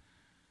met her.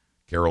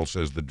 Carroll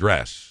says the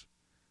dress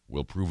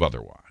will prove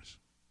otherwise.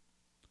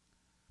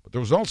 But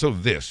there was also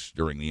this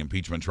during the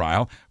impeachment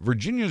trial.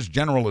 Virginia's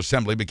General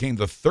Assembly became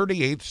the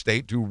 38th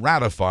state to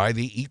ratify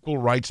the Equal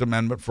Rights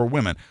Amendment for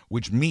women,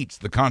 which meets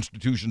the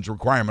Constitution's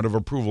requirement of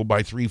approval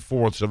by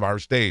 3/4 of our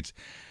states.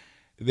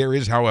 There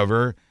is,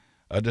 however,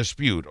 a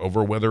dispute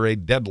over whether a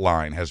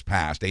deadline has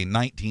passed, a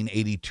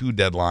 1982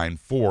 deadline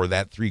for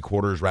that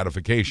 3/4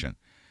 ratification.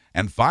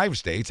 And 5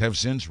 states have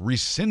since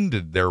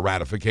rescinded their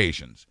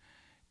ratifications,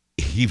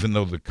 even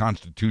though the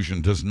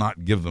Constitution does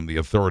not give them the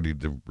authority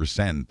to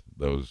rescind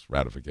those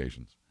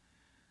ratifications.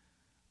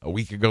 A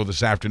week ago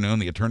this afternoon,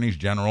 the attorneys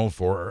general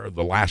for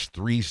the last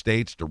 3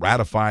 states to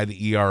ratify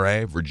the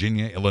ERA,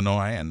 Virginia,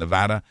 Illinois, and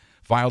Nevada,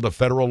 filed a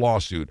federal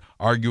lawsuit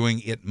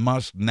arguing it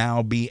must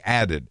now be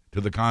added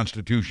to the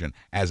Constitution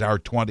as our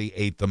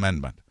 28th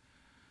Amendment.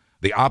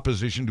 The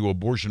opposition to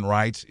abortion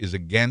rights is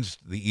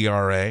against the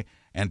ERA,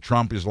 and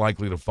Trump is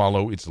likely to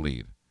follow its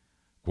lead.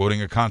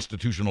 Quoting a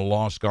constitutional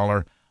law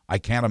scholar, I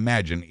can't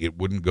imagine it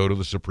wouldn't go to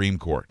the Supreme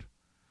Court.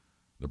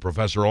 The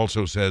professor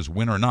also says,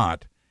 win or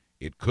not,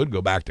 it could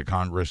go back to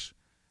Congress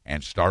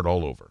and start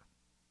all over.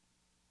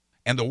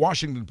 And the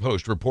Washington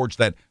Post reports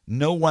that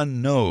no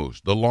one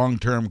knows the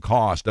long-term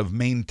cost of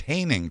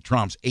maintaining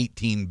Trump's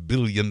 $18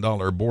 billion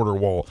border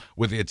wall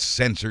with its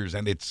sensors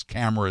and its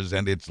cameras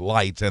and its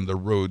lights and the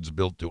roads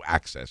built to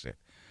access it.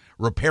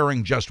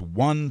 Repairing just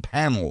one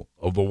panel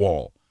of the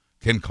wall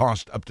can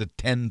cost up to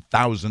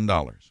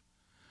 $10,000.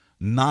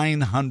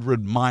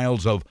 900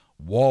 miles of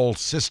wall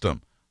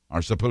system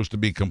are supposed to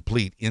be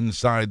complete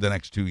inside the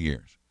next 2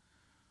 years.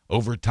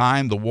 Over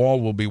time, the wall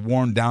will be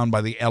worn down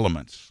by the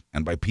elements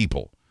and by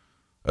people.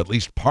 At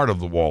least part of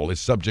the wall is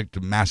subject to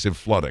massive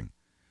flooding.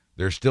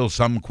 There's still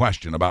some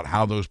question about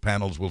how those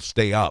panels will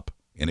stay up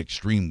in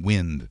extreme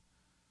wind.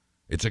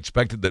 It's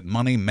expected that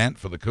money meant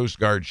for the Coast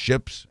Guard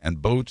ships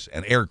and boats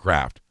and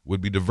aircraft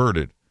would be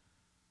diverted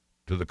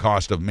to the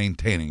cost of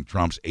maintaining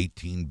Trump's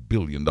 $18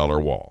 billion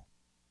wall.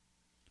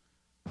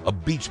 A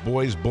Beach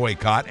Boys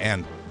boycott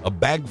and a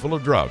bag full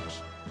of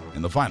drugs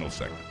in the final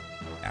segment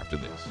after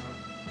this.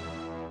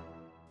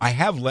 I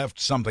have left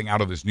something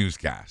out of this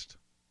newscast.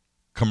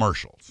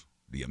 Commercials.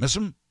 Do you miss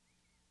them?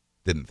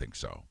 Didn't think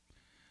so.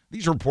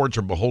 These reports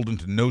are beholden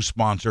to no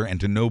sponsor and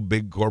to no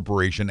big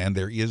corporation, and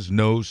there is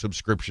no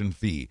subscription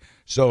fee.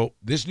 So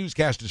this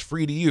newscast is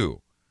free to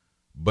you,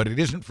 but it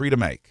isn't free to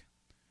make.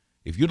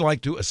 If you'd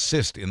like to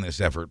assist in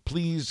this effort,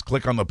 please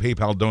click on the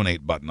PayPal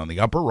donate button on the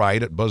upper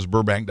right at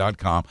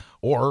buzzburbank.com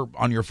or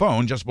on your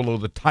phone just below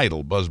the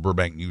title, Buzz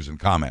Burbank News and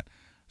Comment.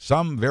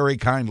 Some very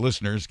kind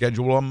listeners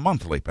schedule a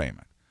monthly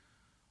payment.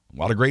 A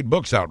lot of great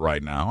books out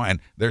right now, and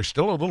there's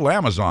still a little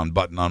Amazon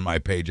button on my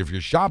page. If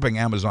you're shopping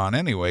Amazon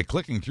anyway,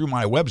 clicking through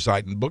my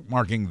website and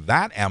bookmarking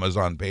that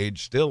Amazon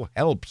page still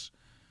helps.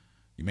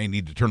 You may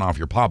need to turn off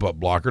your pop-up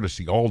blocker to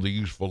see all the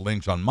useful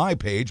links on my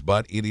page,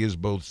 but it is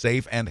both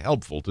safe and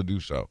helpful to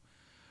do so.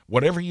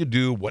 Whatever you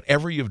do,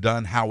 whatever you've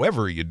done,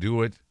 however you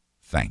do it,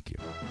 thank you.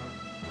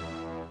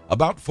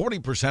 About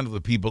 40% of the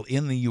people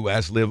in the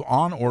U.S. live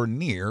on or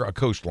near a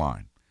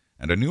coastline.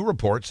 And a new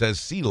report says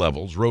sea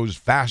levels rose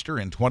faster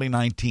in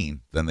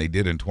 2019 than they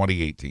did in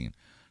 2018.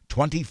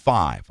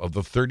 25 of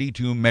the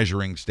 32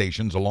 measuring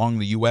stations along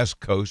the U.S.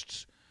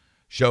 coasts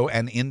show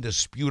an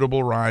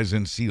indisputable rise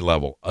in sea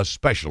level,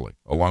 especially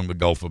along the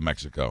Gulf of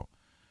Mexico.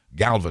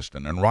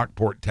 Galveston and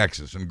Rockport,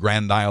 Texas, and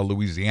Grand Isle,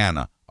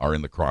 Louisiana are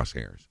in the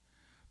crosshairs.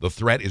 The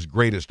threat is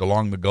greatest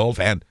along the Gulf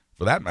and,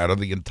 for that matter,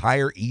 the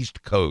entire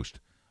East Coast,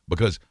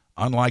 because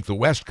unlike the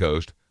West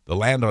Coast, the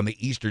land on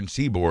the eastern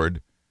seaboard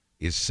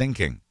is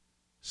sinking,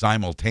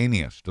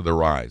 simultaneous to the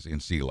rise in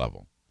sea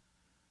level.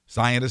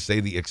 Scientists say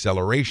the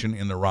acceleration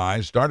in the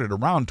rise started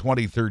around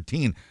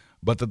 2013,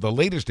 but that the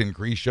latest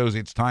increase shows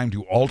it's time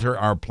to alter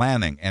our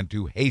planning and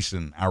to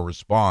hasten our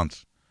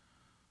response.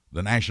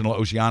 The National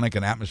Oceanic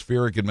and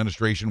Atmospheric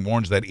Administration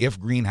warns that if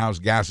greenhouse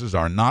gases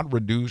are not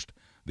reduced,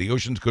 the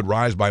oceans could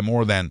rise by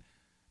more than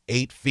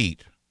 8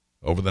 feet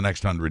over the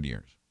next 100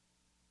 years.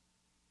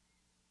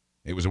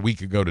 It was a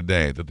week ago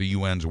today that the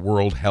UN's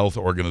World Health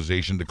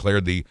Organization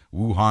declared the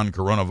Wuhan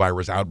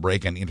coronavirus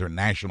outbreak an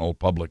international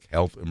public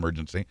health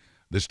emergency.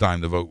 This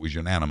time the vote was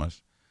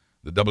unanimous.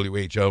 The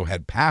WHO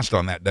had passed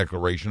on that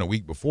declaration a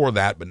week before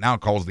that, but now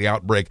calls the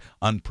outbreak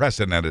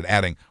unprecedented,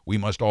 adding, "We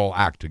must all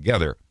act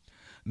together."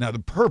 Now, the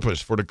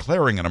purpose for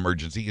declaring an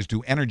emergency is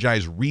to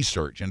energize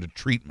research into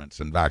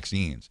treatments and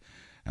vaccines.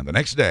 And the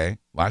next day,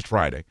 last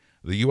Friday,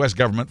 the U.S.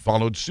 government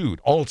followed suit,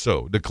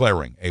 also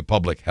declaring a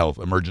public health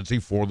emergency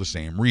for the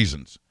same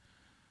reasons.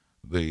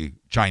 The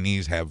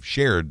Chinese have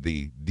shared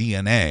the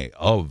DNA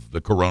of the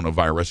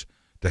coronavirus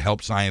to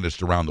help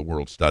scientists around the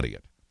world study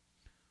it.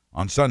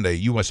 On Sunday,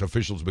 U.S.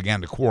 officials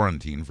began to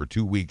quarantine for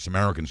 2 weeks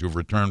Americans who've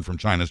returned from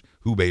China's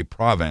Hubei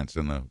province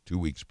in the 2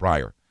 weeks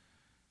prior.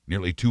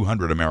 Nearly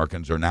 200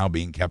 Americans are now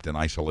being kept in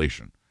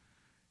isolation.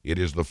 It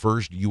is the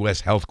first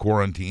U.S. health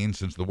quarantine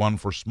since the one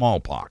for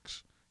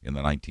smallpox in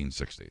the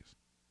 1960s.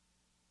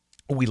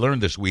 We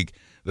learned this week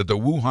that the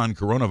Wuhan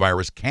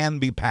coronavirus can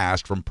be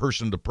passed from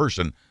person to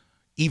person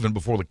even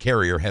before the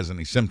carrier has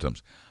any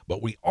symptoms.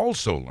 But we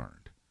also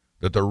learned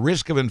that the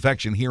risk of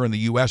infection here in the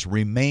U.S.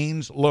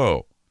 remains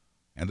low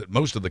and that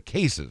most of the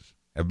cases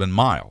have been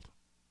mild.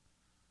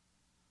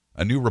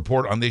 A new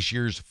report on this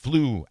year's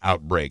flu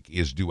outbreak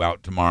is due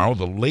out tomorrow.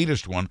 The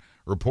latest one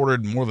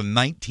reported more than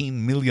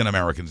 19 million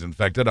Americans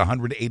infected,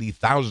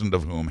 180,000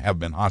 of whom have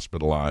been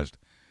hospitalized.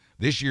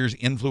 This year's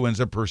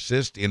influenza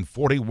persists in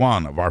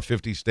 41 of our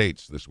 50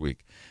 states this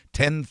week.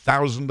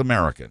 10,000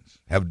 Americans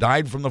have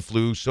died from the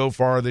flu so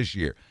far this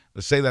year.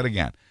 Let's say that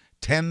again.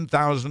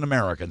 10,000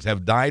 Americans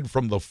have died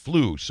from the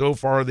flu so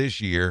far this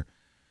year,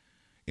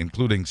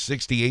 including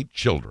 68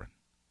 children,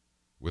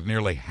 with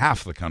nearly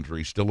half the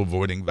country still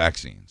avoiding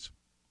vaccines.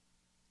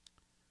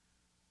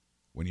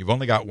 When you've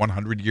only got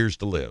 100 years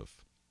to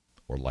live,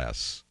 or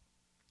less,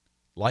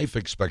 life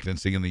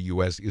expectancy in the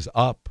U.S. is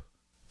up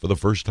for the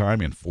first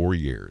time in 4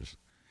 years.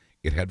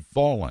 It had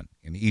fallen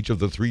in each of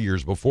the 3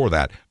 years before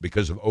that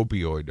because of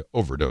opioid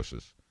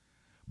overdoses.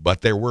 But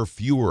there were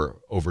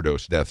fewer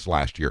overdose deaths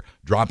last year,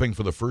 dropping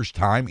for the first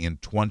time in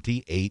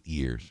 28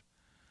 years.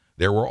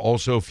 There were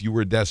also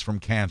fewer deaths from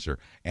cancer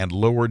and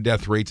lower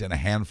death rates in a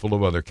handful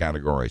of other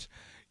categories.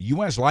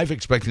 U.S. life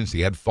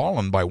expectancy had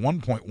fallen by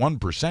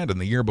 1.1% in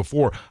the year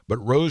before,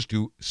 but rose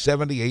to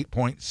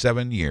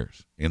 78.7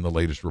 years in the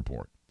latest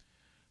report.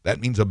 That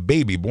means a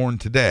baby born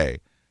today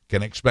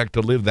can expect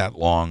to live that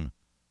long,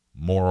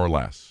 more or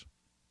less.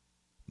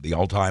 The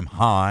all-time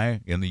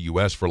high in the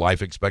U.S. for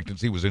life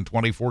expectancy was in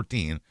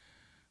 2014,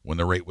 when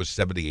the rate was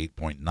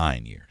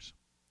 78.9 years.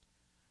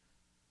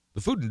 The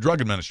Food and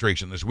Drug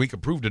Administration this week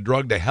approved a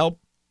drug to help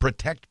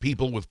protect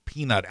people with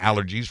peanut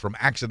allergies from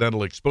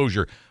accidental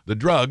exposure. The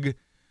drug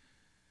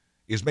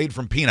is made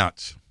from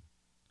peanuts,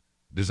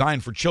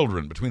 designed for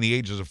children between the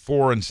ages of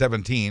 4 and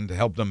 17 to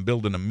help them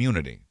build an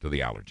immunity to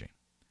the allergy.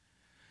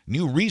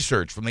 New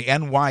research from the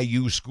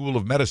NYU School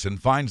of Medicine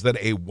finds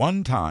that a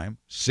one-time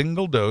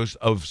single dose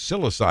of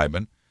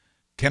psilocybin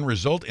can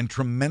result in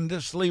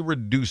tremendously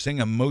reducing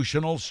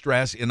emotional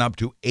stress in up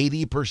to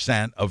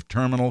 80% of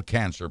terminal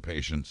cancer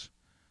patients.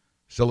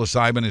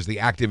 Psilocybin is the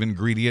active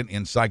ingredient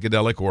in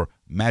psychedelic or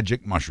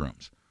magic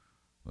mushrooms.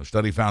 The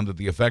study found that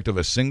the effect of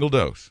a single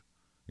dose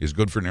is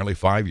good for nearly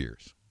 5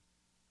 years.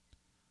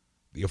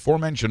 The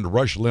aforementioned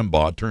Rush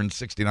Limbaugh turned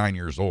 69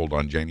 years old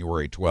on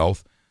January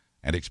 12th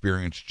and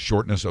experienced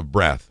shortness of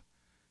breath.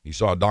 He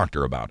saw a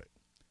doctor about it.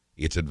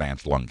 It's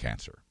advanced lung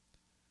cancer.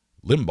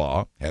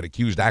 Limbaugh had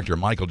accused actor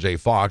Michael J.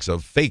 Fox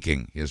of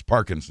faking his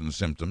Parkinson's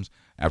symptoms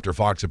after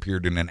Fox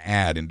appeared in an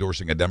ad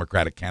endorsing a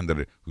Democratic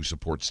candidate who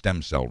supports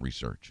stem cell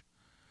research.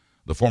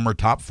 The former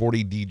top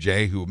 40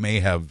 DJ, who may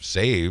have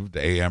saved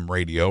AM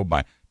radio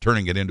by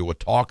turning it into a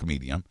talk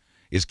medium,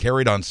 is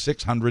carried on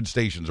 600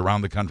 stations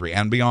around the country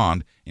and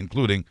beyond,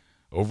 including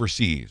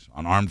overseas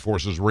on Armed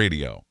Forces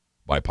Radio,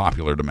 by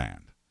popular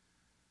demand.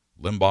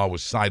 Limbaugh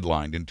was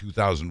sidelined in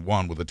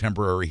 2001 with a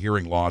temporary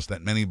hearing loss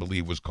that many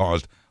believe was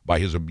caused by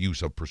his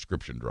abuse of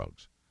prescription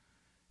drugs.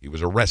 He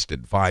was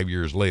arrested 5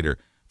 years later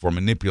for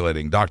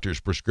manipulating doctors'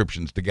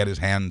 prescriptions to get his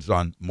hands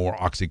on more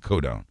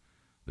oxycodone.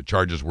 The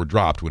charges were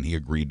dropped when he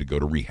agreed to go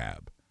to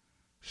rehab.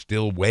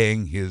 Still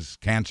weighing his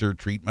cancer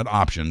treatment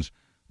options,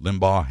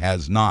 Limbaugh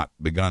has not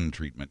begun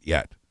treatment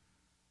yet.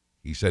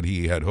 He said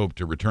he had hoped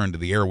to return to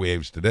the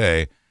airwaves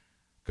today,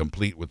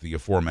 complete with the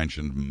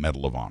aforementioned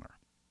Medal of Honor.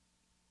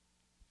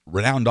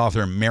 Renowned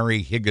author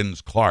Mary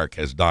Higgins Clark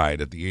has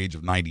died at the age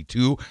of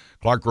 92.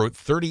 Clark wrote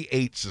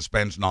 38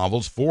 suspense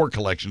novels, 4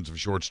 collections of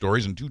short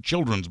stories, and 2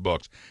 children's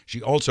books.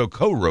 She also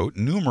co-wrote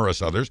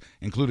numerous others,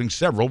 including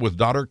several with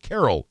daughter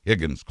Carol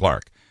Higgins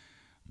Clark.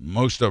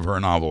 Most of her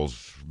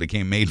novels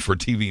became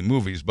made-for-TV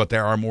movies, but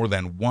there are more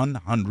than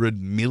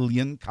 100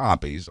 million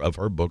copies of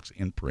her books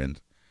in print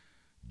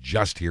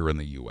just here in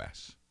the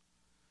U.S.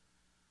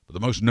 The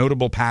most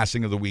notable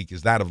passing of the week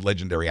is that of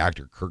legendary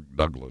actor Kirk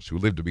Douglas, who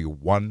lived to be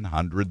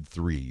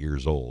 103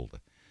 years old.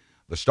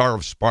 The star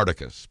of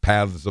Spartacus,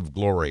 Paths of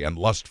Glory, and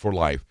Lust for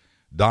Life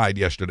died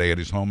yesterday at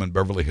his home in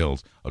Beverly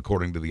Hills,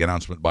 according to the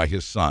announcement by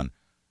his son,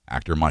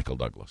 actor Michael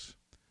Douglas.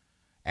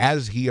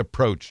 As he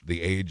approached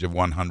the age of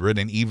 100,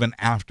 and even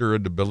after a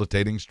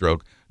debilitating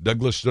stroke,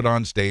 Douglas stood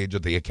on stage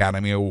at the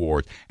Academy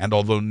Awards, and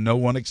although no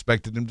one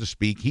expected him to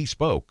speak, he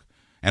spoke,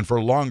 and for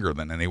longer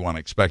than anyone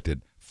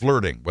expected,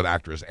 flirting with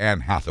actress Anne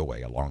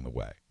Hathaway along the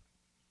way.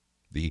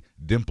 The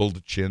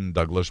dimpled-chin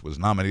Douglas was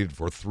nominated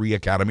for 3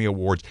 Academy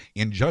Awards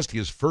in just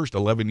his first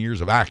 11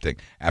 years of acting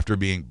after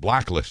being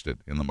blacklisted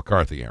in the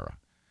McCarthy era.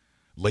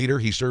 Later,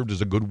 he served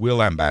as a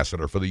goodwill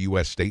ambassador for the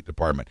U.S. State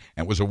Department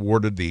and was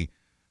awarded the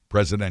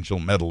Presidential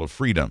Medal of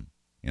Freedom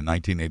in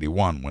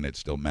 1981 when it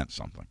still meant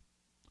something.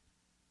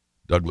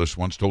 Douglas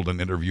once told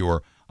an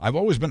interviewer, "I've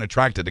always been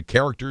attracted to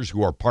characters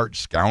who are part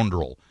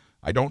scoundrel.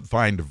 I don't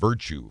find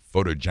virtue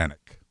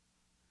photogenic."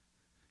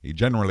 He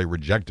generally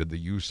rejected the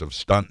use of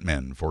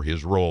stuntmen for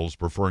his roles,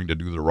 preferring to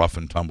do the rough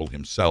and tumble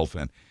himself,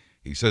 and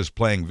he says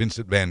playing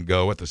Vincent van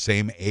Gogh at the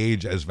same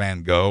age as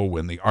Van Gogh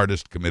when the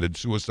artist committed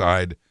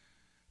suicide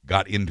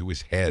got into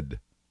his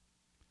head.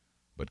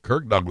 But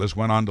Kirk Douglas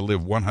went on to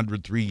live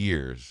 103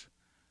 years,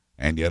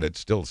 and yet it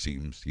still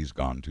seems he's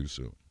gone too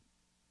soon.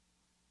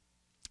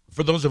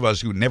 For those of us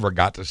who never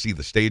got to see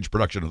the stage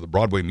production of the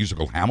Broadway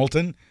musical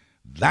Hamilton,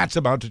 that's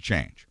about to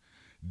change.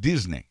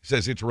 Disney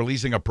says it's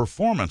releasing a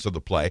performance of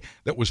the play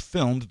that was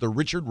filmed at the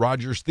Richard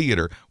Rodgers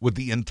Theater with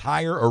the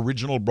entire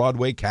original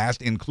Broadway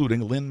cast,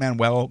 including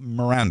Lin-Manuel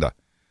Miranda.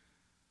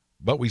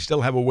 But we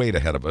still have a wait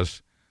ahead of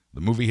us.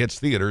 The movie hits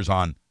theaters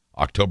on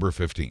October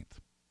 15th.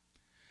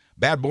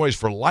 Bad Boys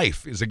for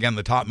Life is again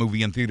the top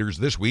movie in theaters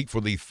this week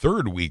for the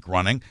 3rd week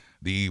running.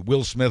 The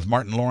Will Smith,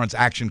 Martin Lawrence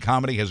action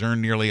comedy has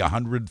earned nearly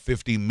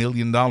 $150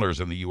 million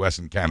in the U.S.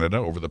 and Canada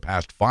over the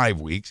past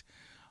 5 weeks.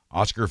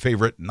 Oscar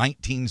favorite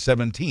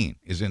 1917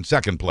 is in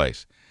 2nd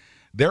place.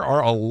 There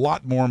are a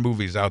lot more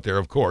movies out there,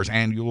 of course,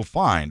 and you'll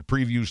find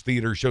previews,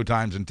 theater,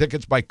 showtimes, and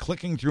tickets by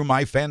clicking through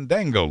my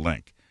Fandango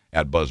link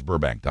at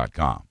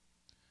buzzburbank.com.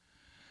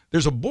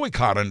 There's a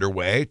boycott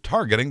underway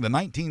targeting the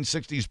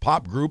 1960s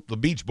pop group The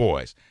Beach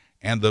Boys,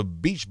 and the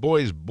Beach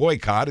Boys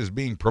boycott is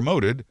being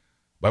promoted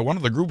by one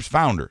of the group's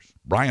founders,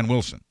 Brian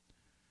Wilson.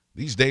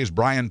 These days,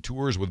 Brian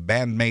tours with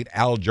bandmate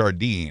Al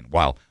Jardine,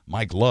 while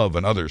Mike Love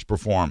and others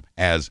perform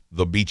as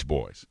the Beach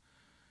Boys.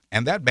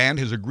 And that band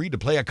has agreed to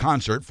play a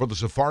concert for the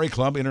Safari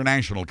Club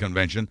International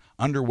Convention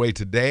underway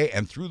today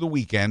and through the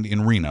weekend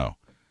in Reno.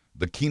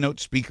 The keynote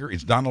speaker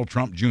is Donald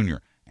Trump Jr.,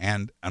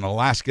 and an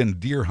Alaskan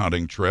deer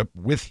hunting trip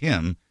with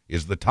him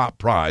is the top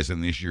prize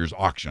in this year's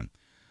auction.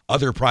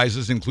 Other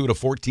prizes include a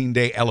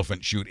 14-day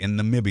elephant shoot in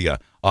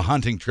Namibia, a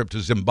hunting trip to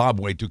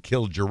Zimbabwe to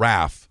kill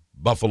giraffe,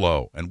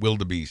 buffalo, and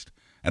wildebeest,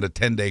 and a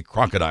 10-day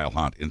crocodile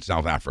hunt in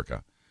South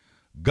Africa.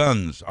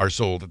 Guns are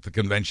sold at the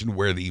convention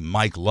where the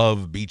Mike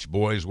Love Beach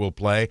Boys will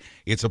play.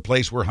 It's a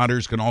place where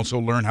hunters can also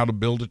learn how to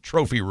build a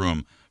trophy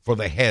room for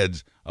the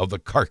heads of the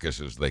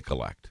carcasses they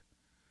collect.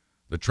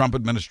 The Trump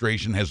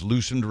administration has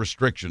loosened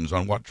restrictions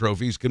on what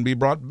trophies can be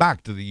brought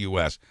back to the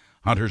U.S.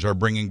 Hunters are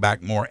bringing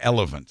back more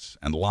elephants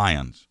and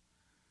lions.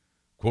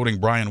 Quoting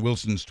Brian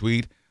Wilson's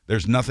tweet,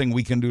 "There's nothing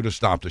we can do to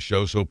stop the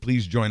show, so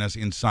please join us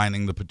in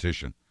signing the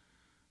petition."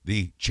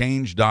 The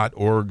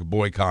Change.org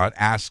boycott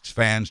asks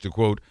fans to,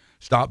 quote,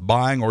 "stop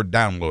buying or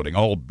downloading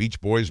all Beach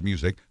Boys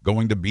music,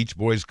 going to Beach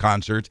Boys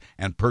concerts,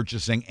 and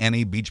purchasing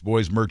any Beach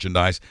Boys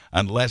merchandise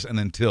unless and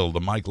until the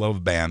Mike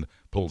Love Band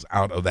pulls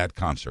out of that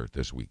concert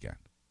this weekend."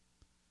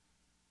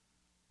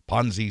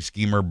 Ponzi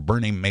schemer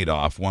Bernie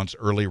Madoff wants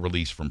early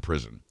release from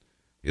prison.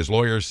 His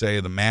lawyers say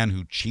the man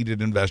who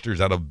cheated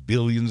investors out of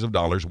billions of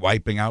dollars,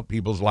 wiping out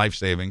people's life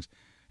savings,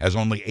 has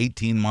only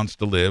 18 months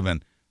to live,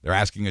 and they're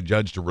asking a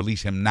judge to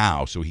release him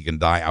now so he can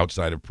die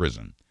outside of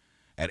prison.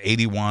 At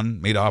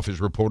 81, Madoff is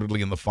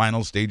reportedly in the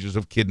final stages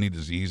of kidney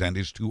disease and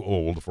is too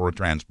old for a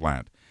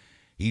transplant.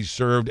 He's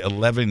served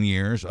 11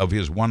 years of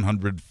his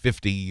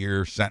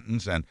 150-year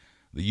sentence, and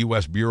the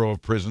U.S. Bureau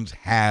of Prisons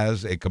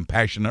has a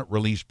compassionate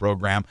release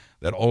program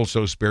that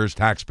also spares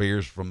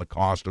taxpayers from the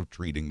cost of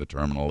treating the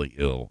terminally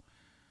ill.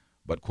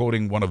 But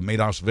quoting one of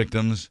Madoff's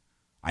victims,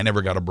 "I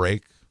never got a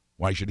break.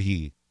 Why should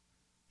he?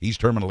 He's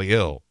terminally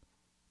ill.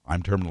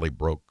 I'm terminally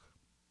broke."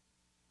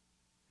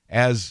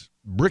 As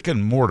brick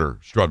and mortar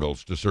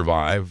struggles to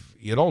survive,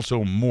 it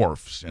also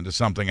morphs into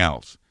something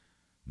else.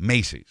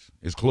 Macy's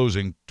is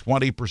closing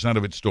 20%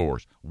 of its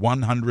stores,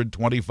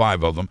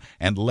 125 of them,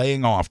 and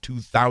laying off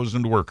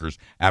 2,000 workers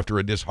after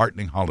a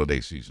disheartening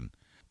holiday season.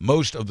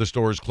 Most of the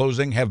stores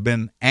closing have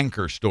been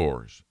anchor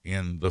stores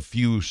in the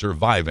few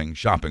surviving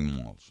shopping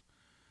malls.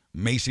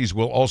 Macy's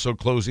will also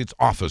close its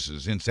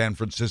offices in San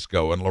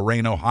Francisco and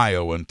Lorain,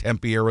 Ohio, and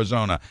Tempe,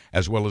 Arizona,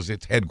 as well as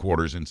its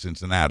headquarters in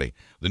Cincinnati.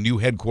 The new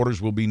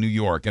headquarters will be New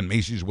York, and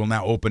Macy's will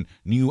now open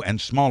new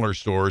and smaller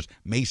stores,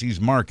 Macy's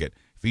Market,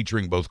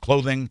 featuring both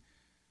clothing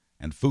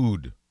and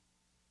food.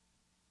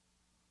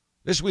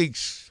 This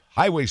week's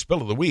Highway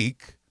Spill of the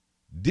Week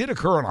did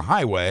occur on a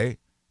highway,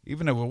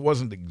 even if it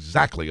wasn't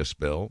exactly a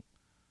spill.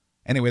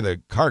 Anyway,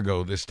 the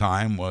cargo this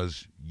time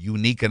was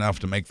unique enough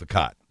to make the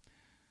cut.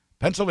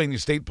 Pennsylvania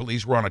State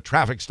Police were on a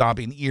traffic stop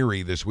in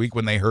Erie this week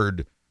when they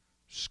heard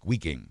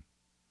squeaking.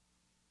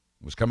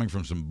 It was coming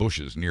from some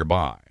bushes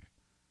nearby.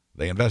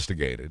 They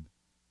investigated.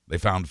 They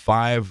found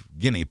 5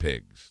 guinea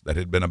pigs that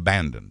had been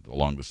abandoned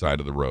along the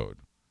side of the road.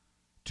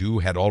 2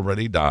 had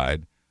already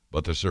died,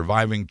 but the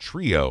surviving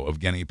trio of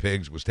guinea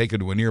pigs was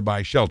taken to a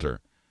nearby shelter,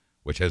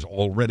 which has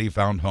already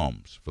found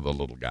homes for the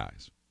little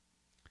guys.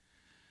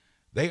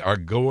 They are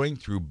going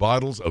through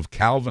bottles of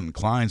Calvin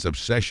Klein's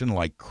Obsession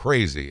like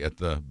crazy at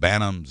the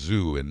Banham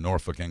Zoo in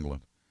Norfolk,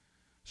 England.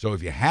 So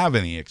if you have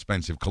any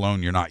expensive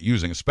cologne you're not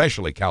using,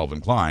 especially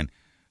Calvin Klein,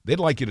 they'd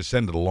like you to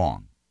send it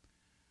along.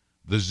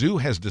 The zoo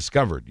has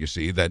discovered, you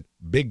see, that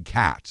big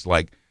cats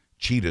like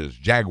cheetahs,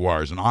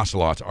 jaguars, and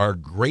ocelots are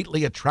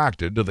greatly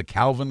attracted to the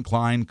Calvin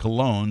Klein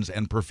colognes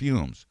and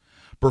perfumes.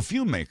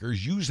 Perfume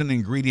makers use an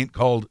ingredient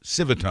called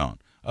civitone,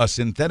 a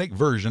synthetic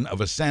version of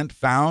a scent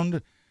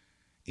found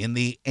in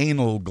the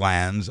anal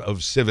glands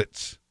of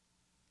civets.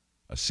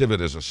 A civet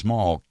is a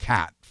small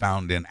cat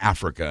found in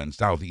Africa and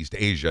Southeast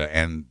Asia,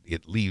 and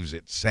it leaves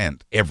its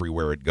scent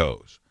everywhere it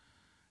goes.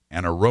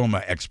 An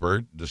aroma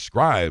expert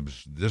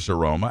describes this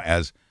aroma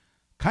as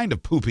kind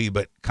of poopy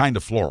but kind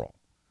of floral.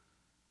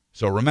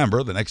 So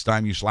remember, the next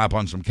time you slap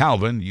on some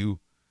Calvin, you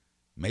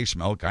may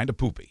smell kind of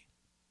poopy.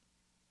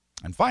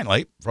 And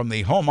finally, from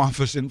the home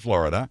office in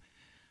Florida,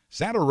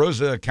 Santa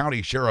Rosa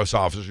County Sheriff's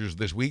officers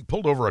this week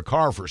pulled over a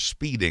car for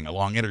speeding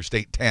along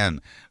Interstate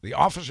 10. The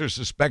officers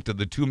suspected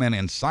the 2 men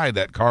inside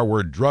that car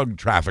were drug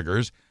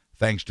traffickers,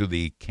 thanks to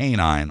the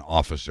canine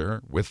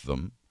officer with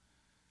them.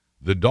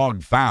 The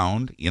dog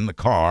found in the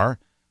car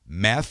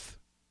meth,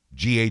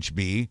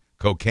 GHB,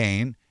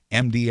 cocaine,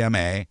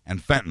 MDMA,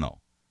 and fentanyl,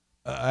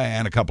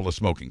 and a couple of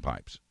smoking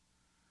pipes.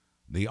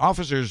 The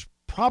officers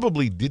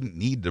probably didn't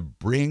need to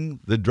bring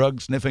the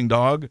drug-sniffing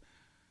dog.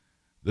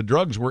 The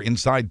drugs were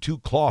inside 2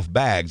 cloth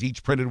bags,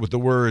 each printed with the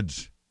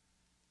words,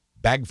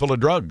 "Bag full of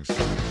drugs."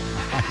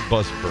 I'm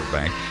Buzz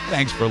Burbank.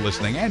 Thanks for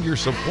listening and your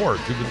support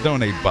to the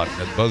donate button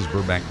at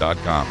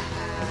buzzburbank.com.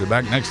 I'll be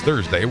back next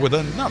Thursday with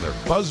another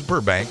Buzz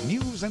Burbank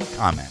news and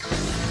comment.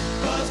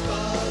 Buzz,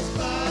 buzz,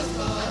 buzz,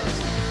 buzz.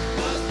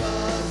 Buzz,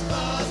 buzz,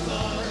 buzz,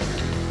 buzz.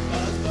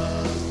 Buzz,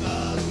 buzz,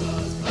 buzz,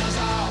 buzz, buzz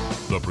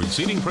out. The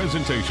preceding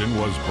presentation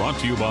was brought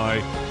to you by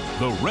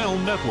the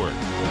Realm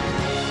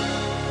Network.